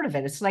never heard of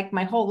it. It's like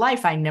my whole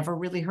life, I never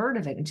really heard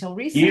of it until You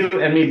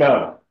recently. and me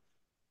both.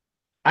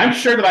 I'm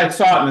sure that I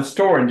saw it in the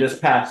store and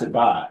just passed it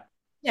by.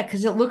 Yeah,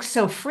 because it looks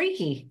so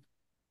freaky.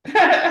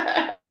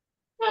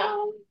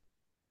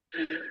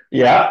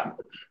 Yeah,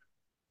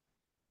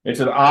 it's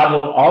an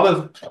odd, all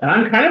those, and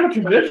I'm kind of a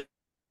tradition.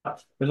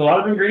 There's a lot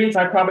of ingredients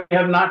I probably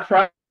have not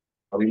tried.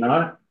 Probably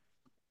not.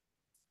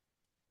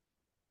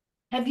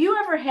 Have you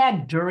ever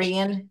had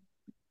durian?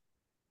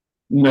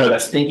 No,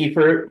 that stinky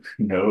fruit.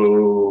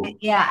 No,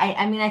 Yeah,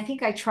 I mean, I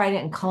think I tried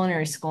it in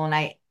culinary school,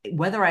 and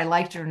whether I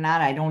liked it or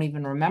not, I don't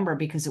even remember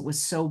because it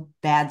was so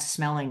bad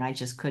smelling, I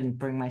just couldn't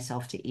bring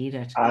myself to eat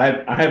it.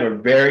 I have a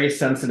very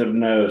sensitive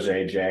nose,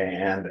 AJ,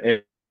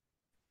 and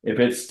if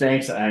it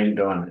stinks, I ain't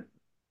doing it.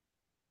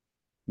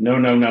 No,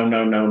 no, no,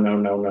 no, no, no,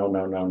 no, no,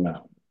 no, no,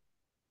 no.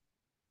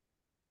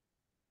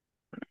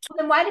 Well,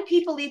 then why do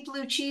people eat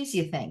blue cheese,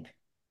 you think?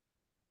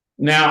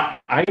 Now,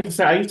 I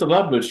used to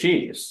love blue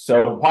cheese.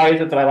 So why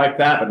is it that I like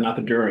that but not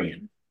the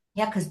durian?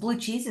 Yeah, because blue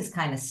cheese is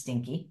kind of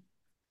stinky.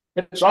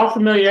 It's all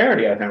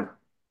familiarity, I think.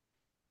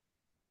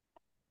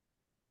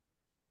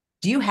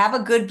 Do you have a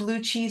good blue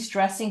cheese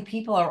dressing?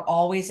 People are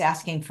always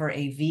asking for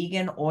a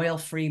vegan,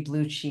 oil-free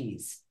blue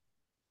cheese.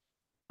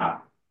 I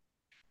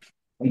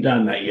haven't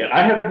done that yet.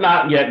 I have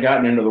not yet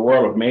gotten into the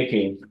world of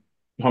making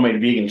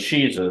homemade vegan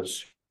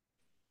cheeses.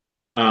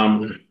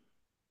 Um,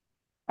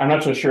 I'm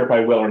not so sure if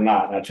I will or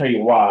not. And I'll tell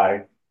you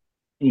why.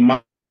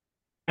 My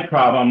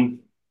problem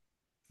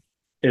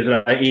is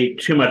that I eat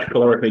too much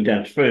calorically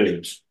dense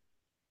foods.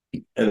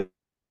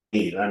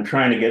 I'm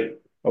trying to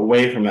get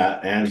away from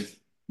that. And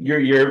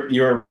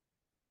your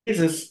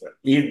cheeses,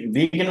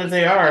 vegan as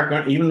they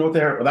are, even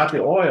without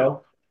the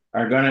oil,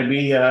 are going to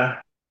be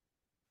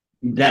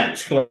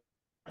dense.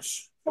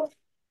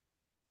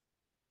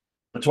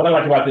 That's what I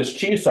like about this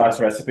cheese sauce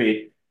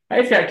recipe.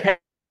 I just got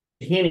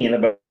tahini in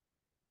it, but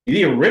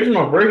the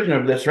original version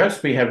of this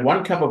recipe had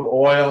 1 cup of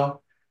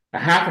oil, a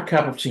half a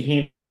cup of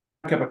tahini,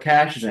 a cup of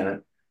cashews in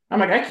it. I'm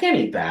like, I can't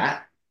eat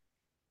that.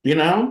 You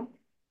know,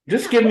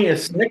 just give me a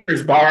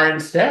Snickers bar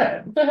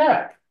instead. What the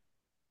heck?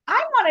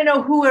 I want to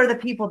know who are the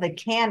people that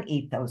can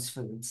eat those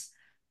foods.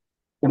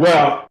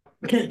 Well,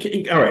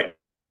 all right.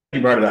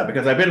 You brought it up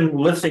because I've been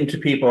listening to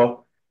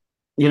people.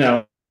 You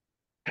know,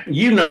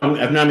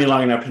 I've known me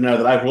long enough to know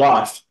that I've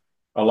lost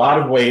a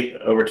lot of weight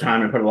over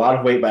time and put a lot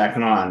of weight back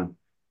on.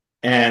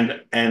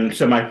 And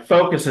so my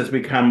focus has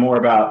become more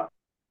about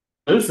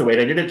lose the weight.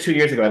 I did it 2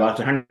 years ago. I lost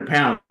 100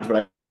 pounds, but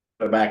I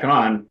put it back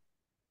on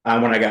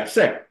when I got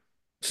sick.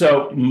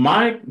 So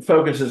my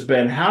focus has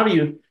been how do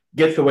you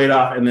get the weight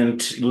off and then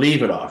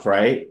leave it off,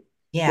 right?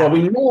 Well, Yeah.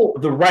 we know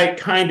the right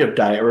kind of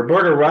diet.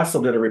 Roberta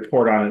Russell did a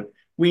report on it.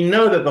 We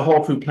know that the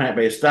whole food plant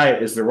based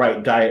diet is the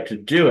right diet to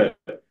do it.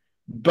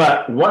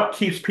 But what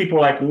keeps people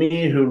like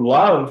me who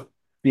love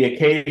the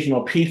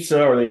occasional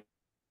pizza or the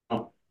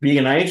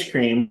vegan ice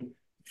cream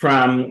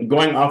from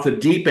going off the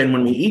deep end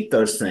when we eat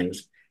those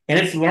things? And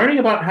it's learning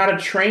about how to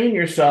train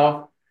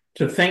yourself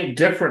to think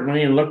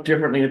differently and look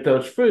differently at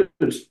those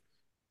foods.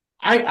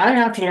 I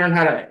have to learn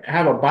how to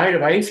have a bite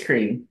of ice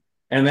cream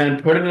and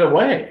then put it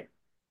away.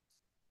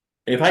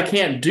 If I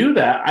can't do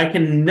that, I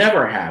can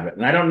never have it.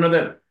 And I don't know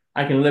that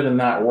I can live in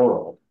that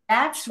world.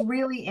 That's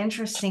really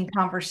interesting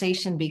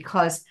conversation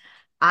because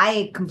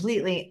I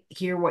completely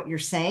hear what you're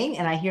saying,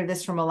 and I hear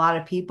this from a lot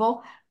of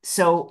people.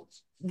 So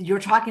you're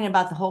talking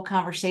about the whole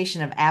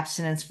conversation of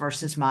abstinence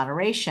versus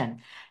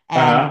moderation,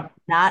 and Uh-huh.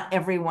 not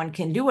everyone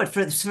can do it.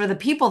 For the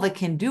people that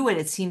can do it,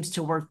 it seems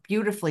to work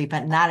beautifully,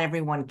 but not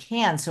everyone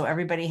can. So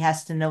everybody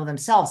has to know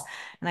themselves.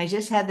 And I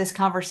just had this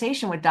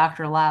conversation with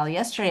Dr. Lyle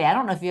yesterday. I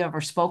don't know if you've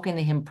ever spoken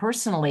to him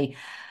personally,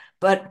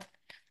 but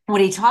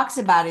what he talks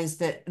about is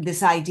that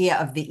this idea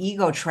of the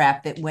ego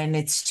trap, that when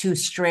it's too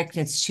strict,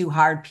 it's too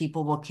hard,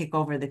 people will kick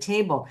over the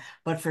table.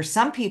 But for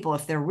some people,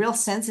 if they're real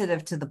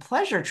sensitive to the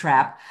pleasure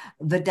trap,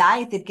 the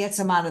diet that gets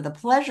them out of the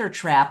pleasure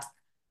trap,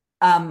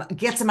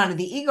 gets them out of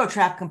the ego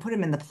trap, can put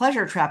them in the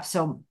pleasure trap.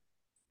 So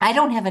I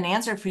don't have an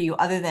answer for you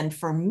other than,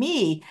 for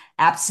me,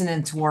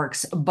 abstinence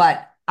works,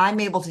 but I'm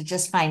able to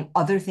just find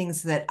other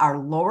things that are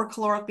lower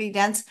calorically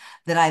dense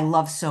that I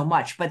love so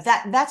much. But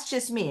that's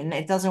just me, and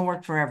it doesn't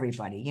work for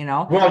everybody, you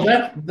know?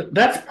 Well,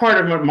 that's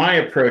part of what my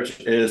approach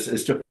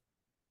is to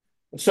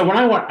so when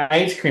I want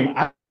ice cream,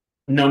 I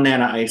no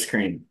nana ice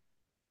cream.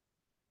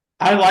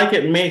 I like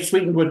it made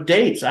sweetened with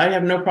dates. I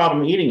have no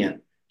problem eating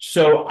it.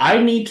 So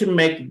I need to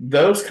make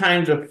those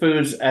kinds of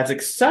foods as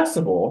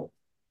accessible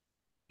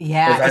as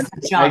Yeah, I it's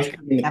the make ice junk.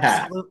 cream in the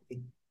past.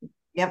 Absolutely.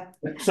 Yep.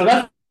 So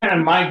that's kind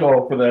of my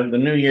goal for the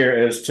new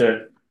year is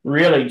to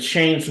really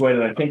change the way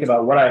that I think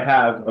about what I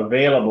have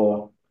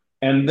available.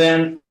 And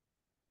then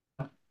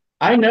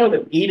I know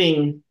that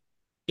eating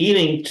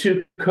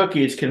two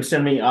cookies can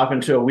send me off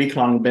into a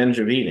week-long binge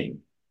of eating.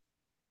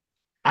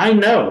 I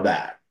know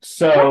that. What's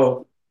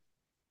So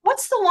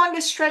what's the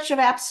longest stretch of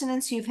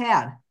abstinence you've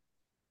had?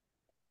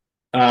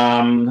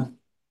 um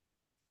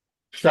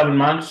 7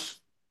 months.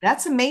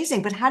 That's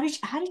amazing. But how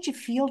did you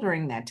feel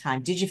during that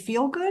time? Did you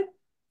feel good?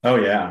 Oh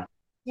yeah.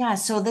 Yeah,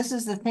 so this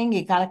is the thing.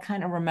 You got to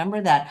kind of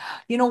remember that.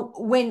 We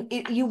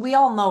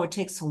all know it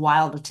takes a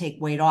while to take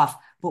weight off,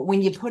 but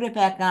when you put it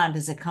back on,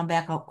 does it come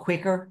back up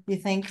quicker, you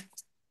think?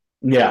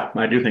 Yeah,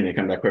 I do think they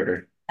come back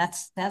quicker.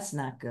 That's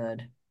not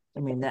good. I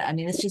mean,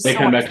 it's just They so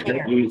come back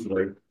unfair.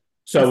 easily.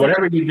 So It's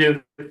whatever you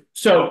do,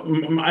 so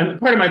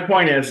part of my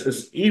point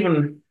is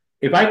even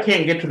if I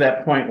can't get to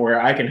that point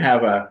where I can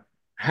have a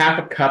half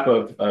a cup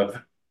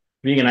of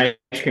vegan ice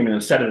cream and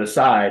then set it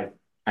aside,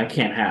 I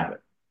can't have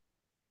it.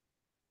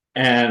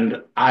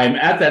 And I'm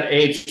at that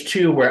age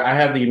too where I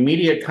have the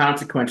immediate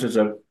consequences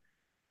of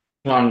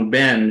long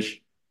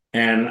binge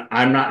and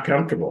I'm not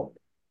comfortable,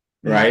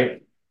 yeah,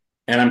 right?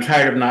 And I'm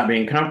tired of not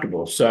being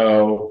comfortable.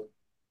 So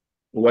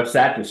what's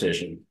that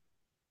decision?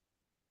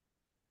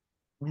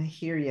 I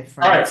hear you, All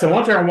friend. right, so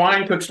once our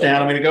wine cooks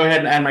down, I'm going to go ahead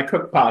and add my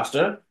cooked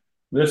pasta.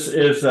 This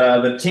is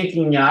the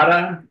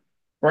Tinkignata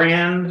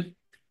brand.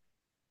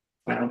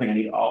 I don't think I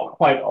need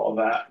quite all of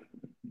that.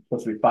 It's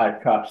supposed to be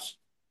 5 cups.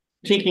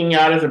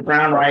 Tinkignata is a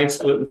brown rice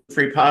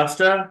gluten-free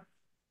pasta.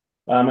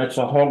 It's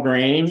a whole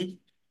grain.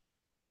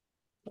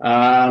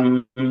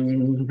 Adding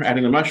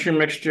the mushroom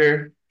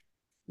mixture.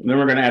 And then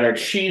we're going to add our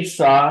cheese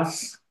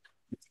sauce.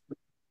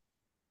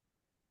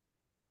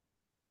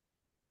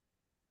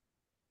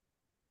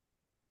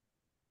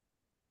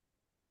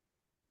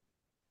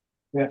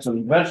 We got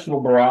some vegetable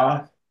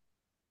broth.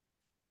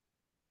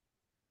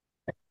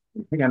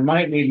 I think I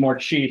might need more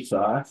cheese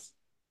sauce.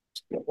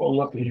 We'll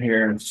look in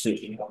here and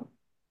see.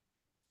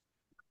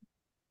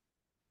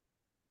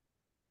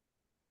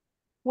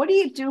 What do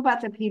you do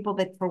about the people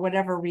that, for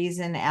whatever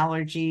reason,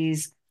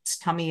 allergies,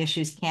 tummy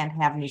issues, can't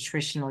have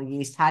nutritional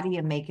yeast? How do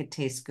you make it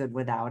taste good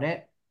without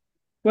it?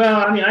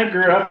 Well, I mean, I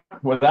grew up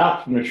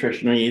without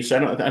nutritional yeast. I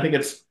don't. I think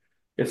it's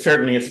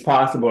certainly it's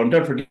possible. And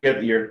don't forget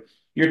that your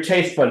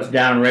taste buds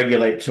down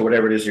regulate to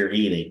whatever it is you're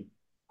eating.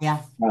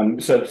 Yeah.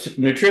 So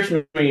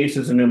nutritional yeast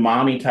is an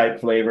umami type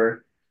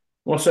flavor.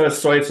 Well, so is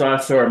soy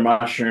sauce, so are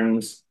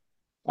mushrooms.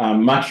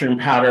 Mushroom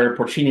powder,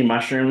 porcini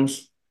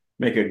mushrooms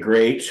make a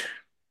great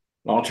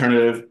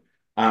alternative.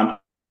 Um,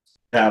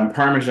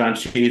 Parmesan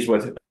cheese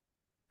with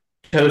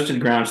toasted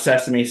ground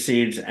sesame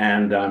seeds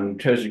and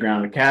toasted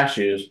ground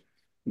cashews.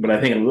 But I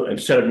think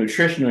instead of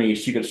nutritional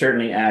yeast, you could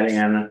certainly add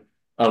in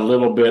a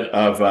little bit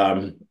of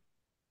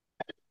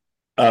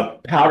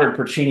powdered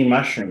porcini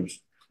mushrooms,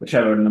 which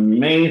have an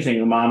amazing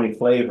umami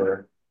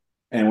flavor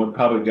and would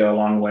probably go a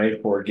long way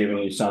for giving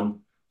you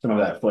some of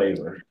that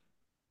flavor.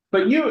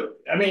 But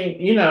I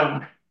mean,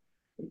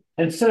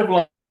 instead of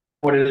like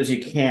what it is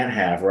you can't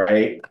have,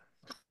 right?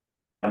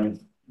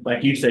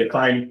 Like you say,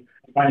 find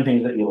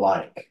things that you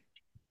like.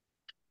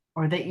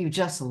 Or that you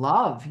just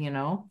love, you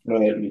know?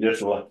 That you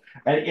just love,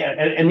 and, yeah,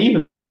 and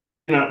even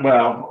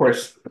well, of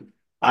course,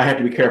 I have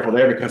to be careful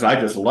there because I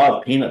just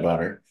love peanut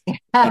butter.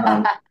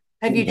 Um,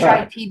 Have you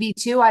tried but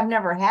PB2? I've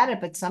never had it,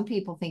 but some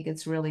people think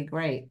it's really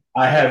great.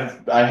 I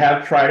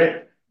have tried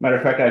it. Matter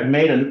of fact, I've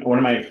made one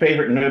of my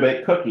favorite no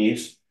bake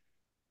cookies.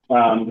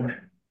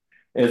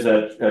 Is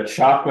a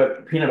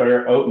chocolate peanut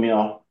butter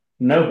oatmeal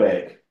no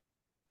bake.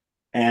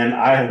 and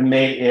I have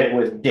made it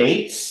with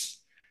dates,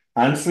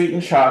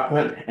 unsweetened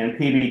chocolate, and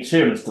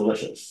PB2, and it's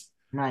delicious.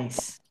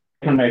 Nice.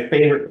 One of my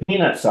favorite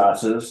peanut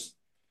sauces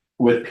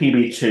with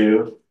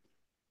PB2,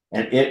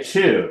 and it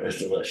too is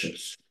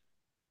delicious.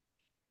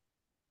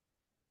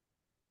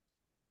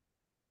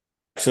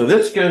 So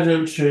this goes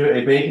into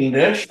a baking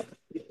dish.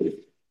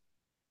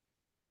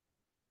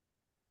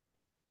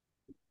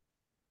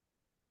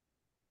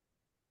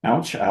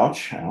 Ouch,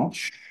 ouch,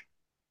 ouch.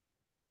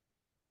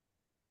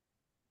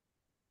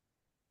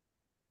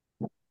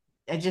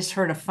 I just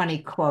heard a funny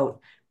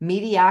quote.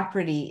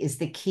 Mediocrity is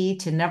the key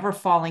to never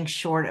falling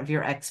short of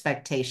your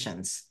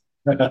expectations.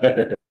 Oh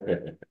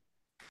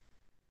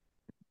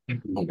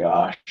my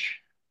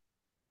gosh.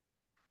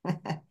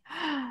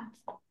 All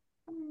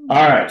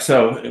right,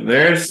 so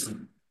there's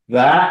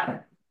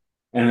that.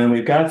 And then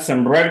we've got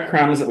some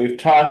breadcrumbs that we've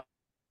tossed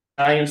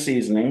Italian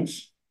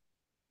seasonings.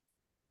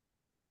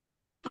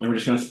 And we're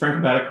just going to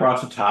sprinkle that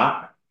across the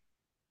top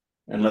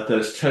and let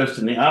those toast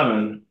in the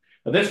oven.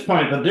 At this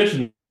point, the dish,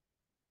 you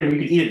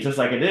can eat it just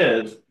like it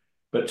is,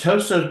 but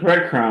toast those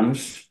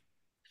breadcrumbs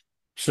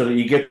so that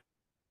you get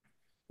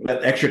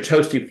that extra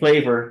toasty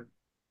flavor.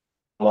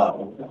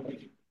 All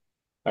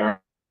right.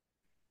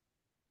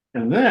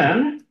 And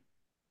then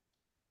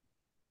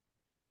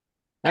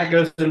that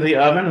goes into the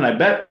oven, and I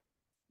bet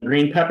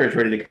green pepper's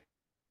ready to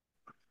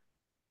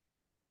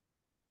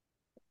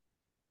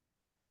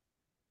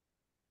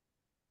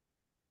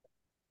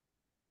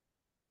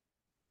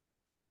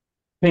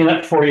clean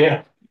up for you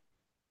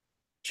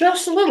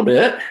just a little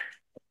bit.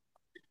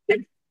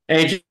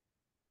 Hey,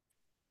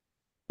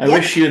 I Yes.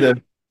 wish you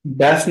the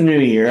best New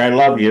Year. I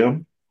love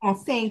you. Oh,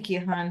 thank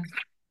you, hon.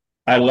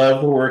 I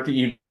love the work that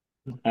you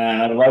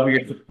and I love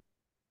your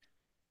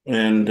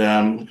and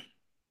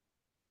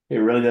it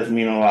really does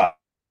mean a lot.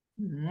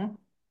 Mhm.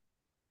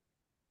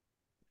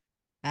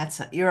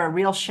 You're a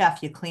real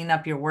chef. You clean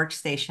up your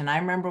workstation. I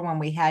remember when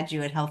we had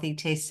you at Healthy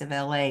Tastes of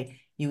LA,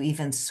 you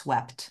even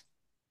swept.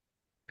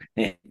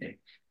 Can't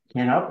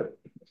help it.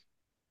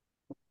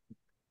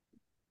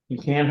 You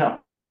can't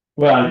help.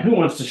 Well, who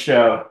wants to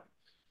show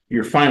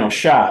your final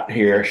shot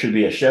here? Should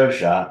be a show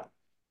shot.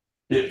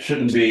 It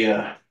shouldn't be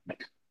a.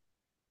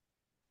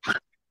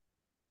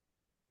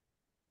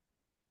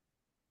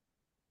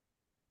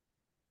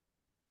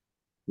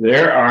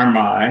 There are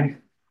my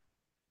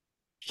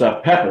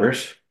stuffed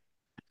peppers.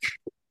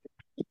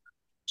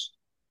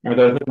 Are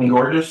those looking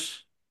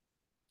gorgeous?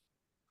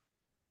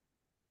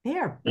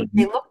 There, they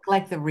Mhm. look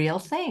like the real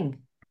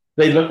thing.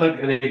 They look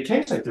like they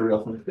taste like the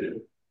real thing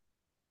too.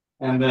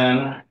 And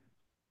then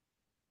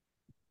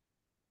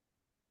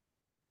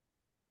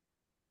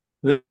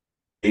the,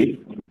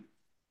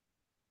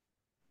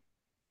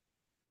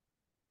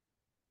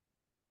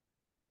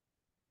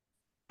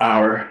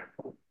 our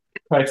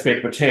price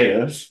baked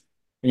potatoes.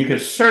 You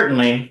could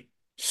certainly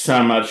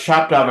some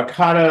chopped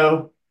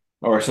avocado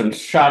or some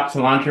chopped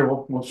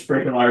cilantro. We'll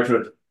sprinkle ours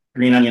with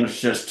green onions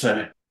just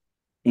to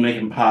make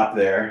them pop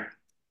there.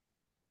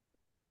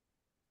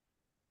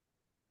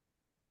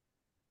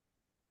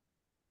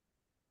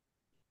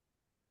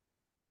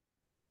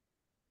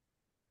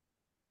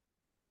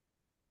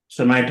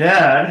 So my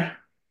dad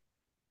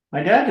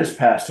just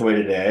passed away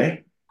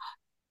today,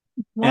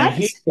 and What?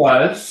 he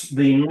was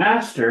the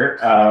master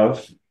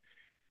of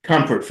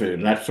comfort food,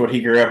 and that's what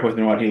he grew up with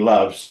and what he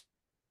loves.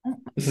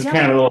 This is kind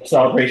Del, of a little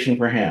celebration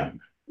for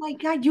him. my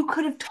God, you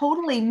could have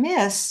totally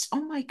missed.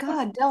 Oh my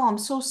God, Del, I'm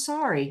so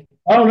sorry.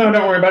 Oh no,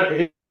 don't worry about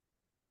it.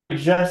 It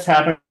just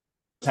happened.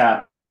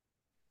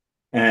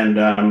 And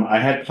I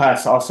had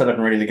class all set up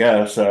and ready to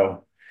go.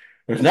 So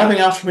there's nothing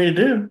else for me to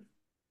do.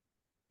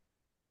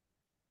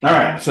 All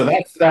right, Wow. so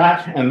that's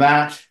that and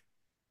that.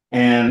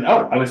 And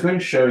oh, I was going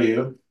to show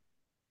you.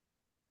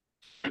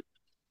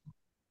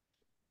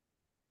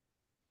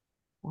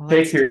 Well, Take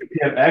let's, your, if you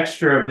have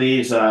extra of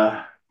these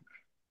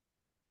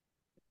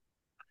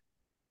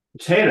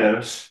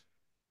potatoes,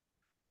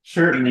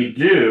 certainly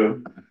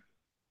do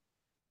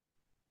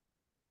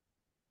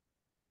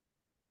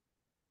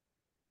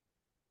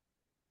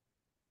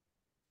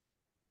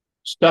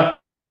stuff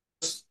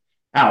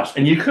out.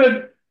 And you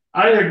could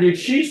either do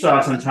cheese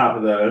sauce on top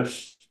of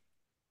those,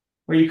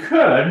 or you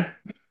could,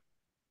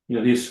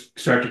 these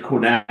start to cool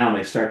down,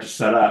 they start to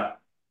set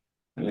up,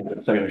 and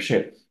they start to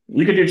shape.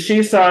 You could do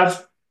cheese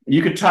sauce.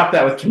 You could top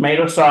that with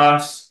tomato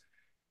sauce,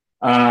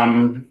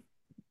 um,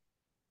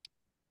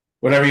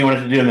 whatever you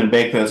wanted to do, and then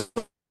bake those.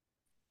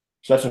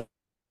 So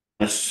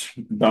that's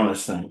a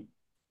bonus thing.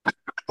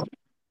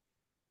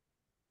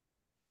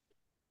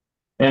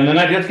 And then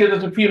that just gives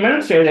us a few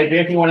minutes here today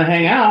if you want to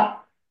hang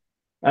out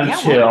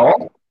yeah,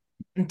 well,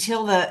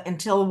 until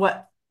until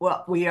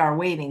what we are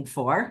waiting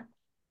for.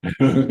 Is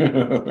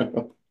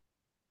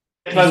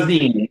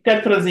Tetrazzini.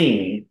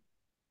 Tetrazzini.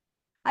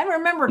 I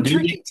remember Do you,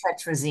 turkey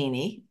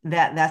tetrazzini.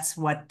 That's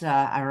what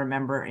I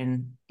remember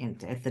in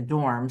at the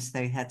dorms.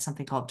 They had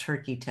something called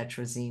turkey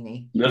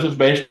tetrazzini. this is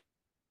based.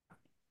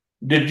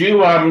 Did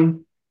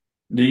you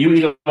do you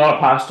eat a lot of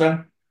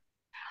pasta?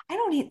 I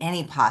don't eat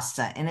any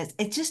pasta and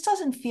it just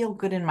doesn't feel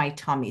good in my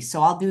tummy.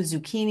 So I'll do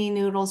zucchini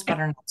noodles,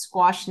 butternut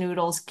squash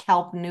noodles,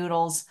 kelp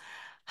noodles,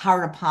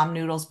 heart of palm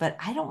noodles, but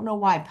I don't know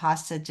why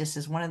pasta just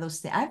is one of those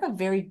things. I have a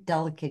very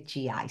delicate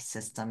GI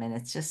system and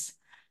it's just,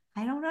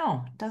 I don't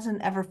know, it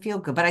doesn't ever feel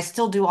good. But I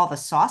still do all the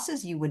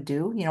sauces you would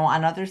do,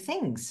 on other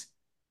things.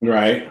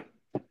 Right.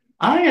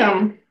 I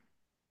am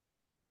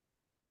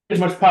as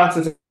much pasta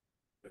as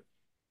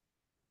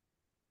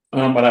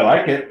but I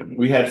like it.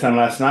 We had some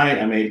last night.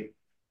 I made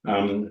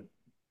um,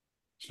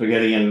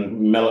 spaghetti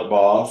and millet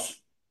balls.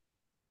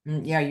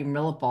 Yeah, your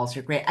millet balls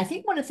are great. I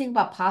think one of the things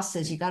about pasta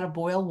is you got to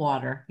boil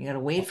water. You got to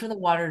wait for the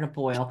water to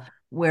boil.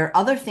 Where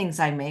other things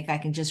I make, I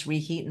can just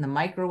reheat in the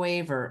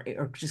microwave or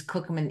just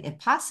cook them in.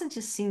 Pasta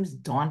just seems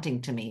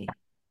daunting to me.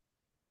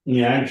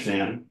 Yeah, I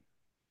understand.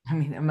 I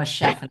mean, I'm a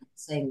chef and I'm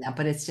saying that,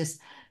 but it's just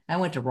I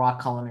went to raw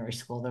culinary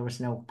school. There was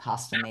no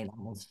pasta made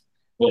almost.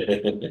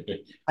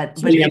 But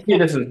So you can but see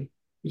this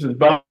is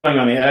bubbling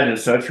on the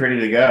edges, so it's ready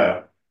to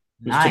go.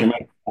 Just took a nice.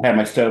 minute. I have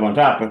my stove on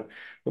top, but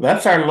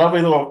that's our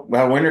lovely little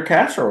winter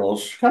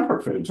casseroles,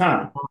 comfort foods,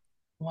 huh?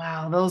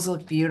 Wow, those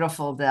look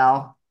beautiful,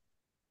 Del.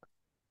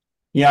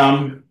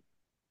 Yum.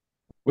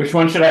 Which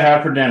one should I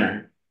have for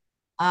dinner?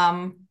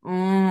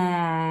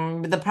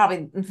 The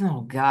probably,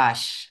 oh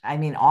gosh. I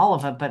mean, all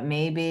of it, but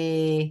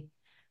maybe,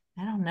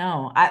 I don't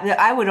know.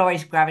 I would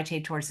always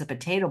gravitate towards the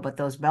potato, but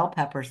those bell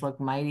peppers look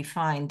mighty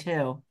fine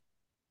too.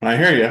 I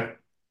hear you.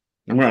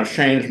 I'm going to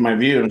change my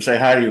view and say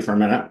hi to you for a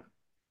minute,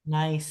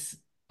 Nice.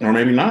 or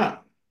maybe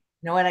not.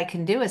 You know what I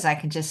can do is I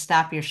can just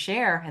stop your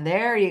share, and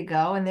there you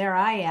go, and there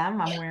I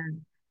am. I'm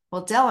wearing.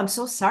 Well, Del, I'm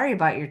so sorry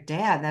about your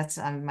dad. That's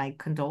my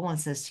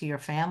condolences to your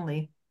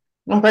family.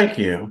 Well, thank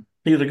you.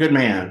 He's a good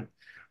man.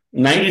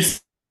 90,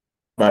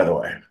 by the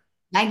way.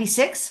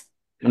 96?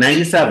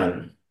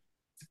 97.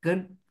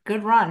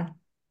 Good run.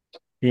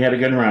 He had a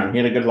good run. He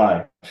had a good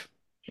life.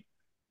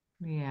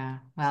 Yeah.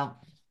 Well,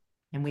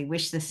 and we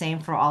wish the same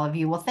for all of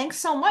you. Well, thanks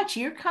so much.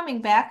 You're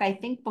coming back, I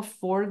think,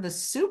 before the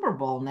Super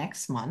Bowl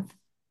next month.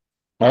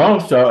 Oh,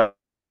 so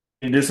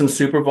you do some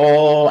Super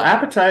Bowl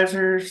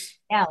appetizers,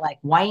 Yeah, like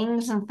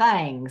wings and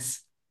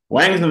things.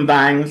 wings and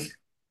things.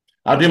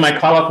 I'll do my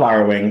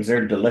cauliflower wings.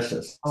 They're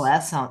delicious.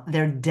 Oh,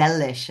 they're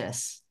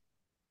delicious.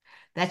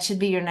 That should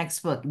be your next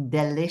book,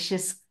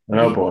 Delicious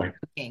Oh Vegan boy.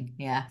 Cooking.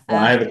 Yeah.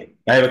 Well,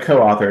 I have a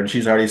co-author, and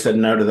she's already said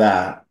no to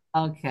that.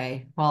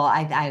 Okay. Well,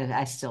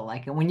 I still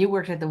like it. When you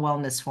worked at the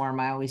Wellness Forum,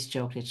 I always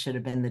joked it should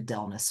have been the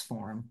Dellness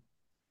Forum.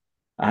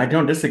 I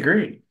don't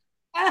disagree.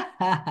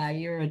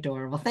 You're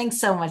adorable. Thanks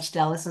so much,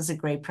 Dell. This was a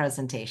great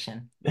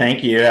presentation.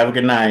 Thank you. Have a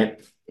good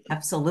night.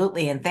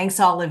 Absolutely. And thanks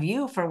all of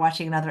you for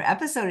watching another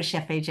episode of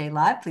Chef AJ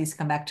Live. Please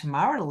come back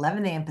tomorrow at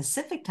 11 a.m.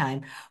 Pacific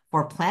time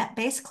for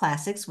plant-based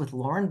classics with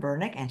Lauren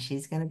Burnick, and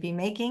she's going to be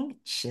making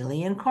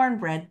chili and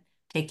cornbread.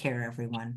 Take care, everyone.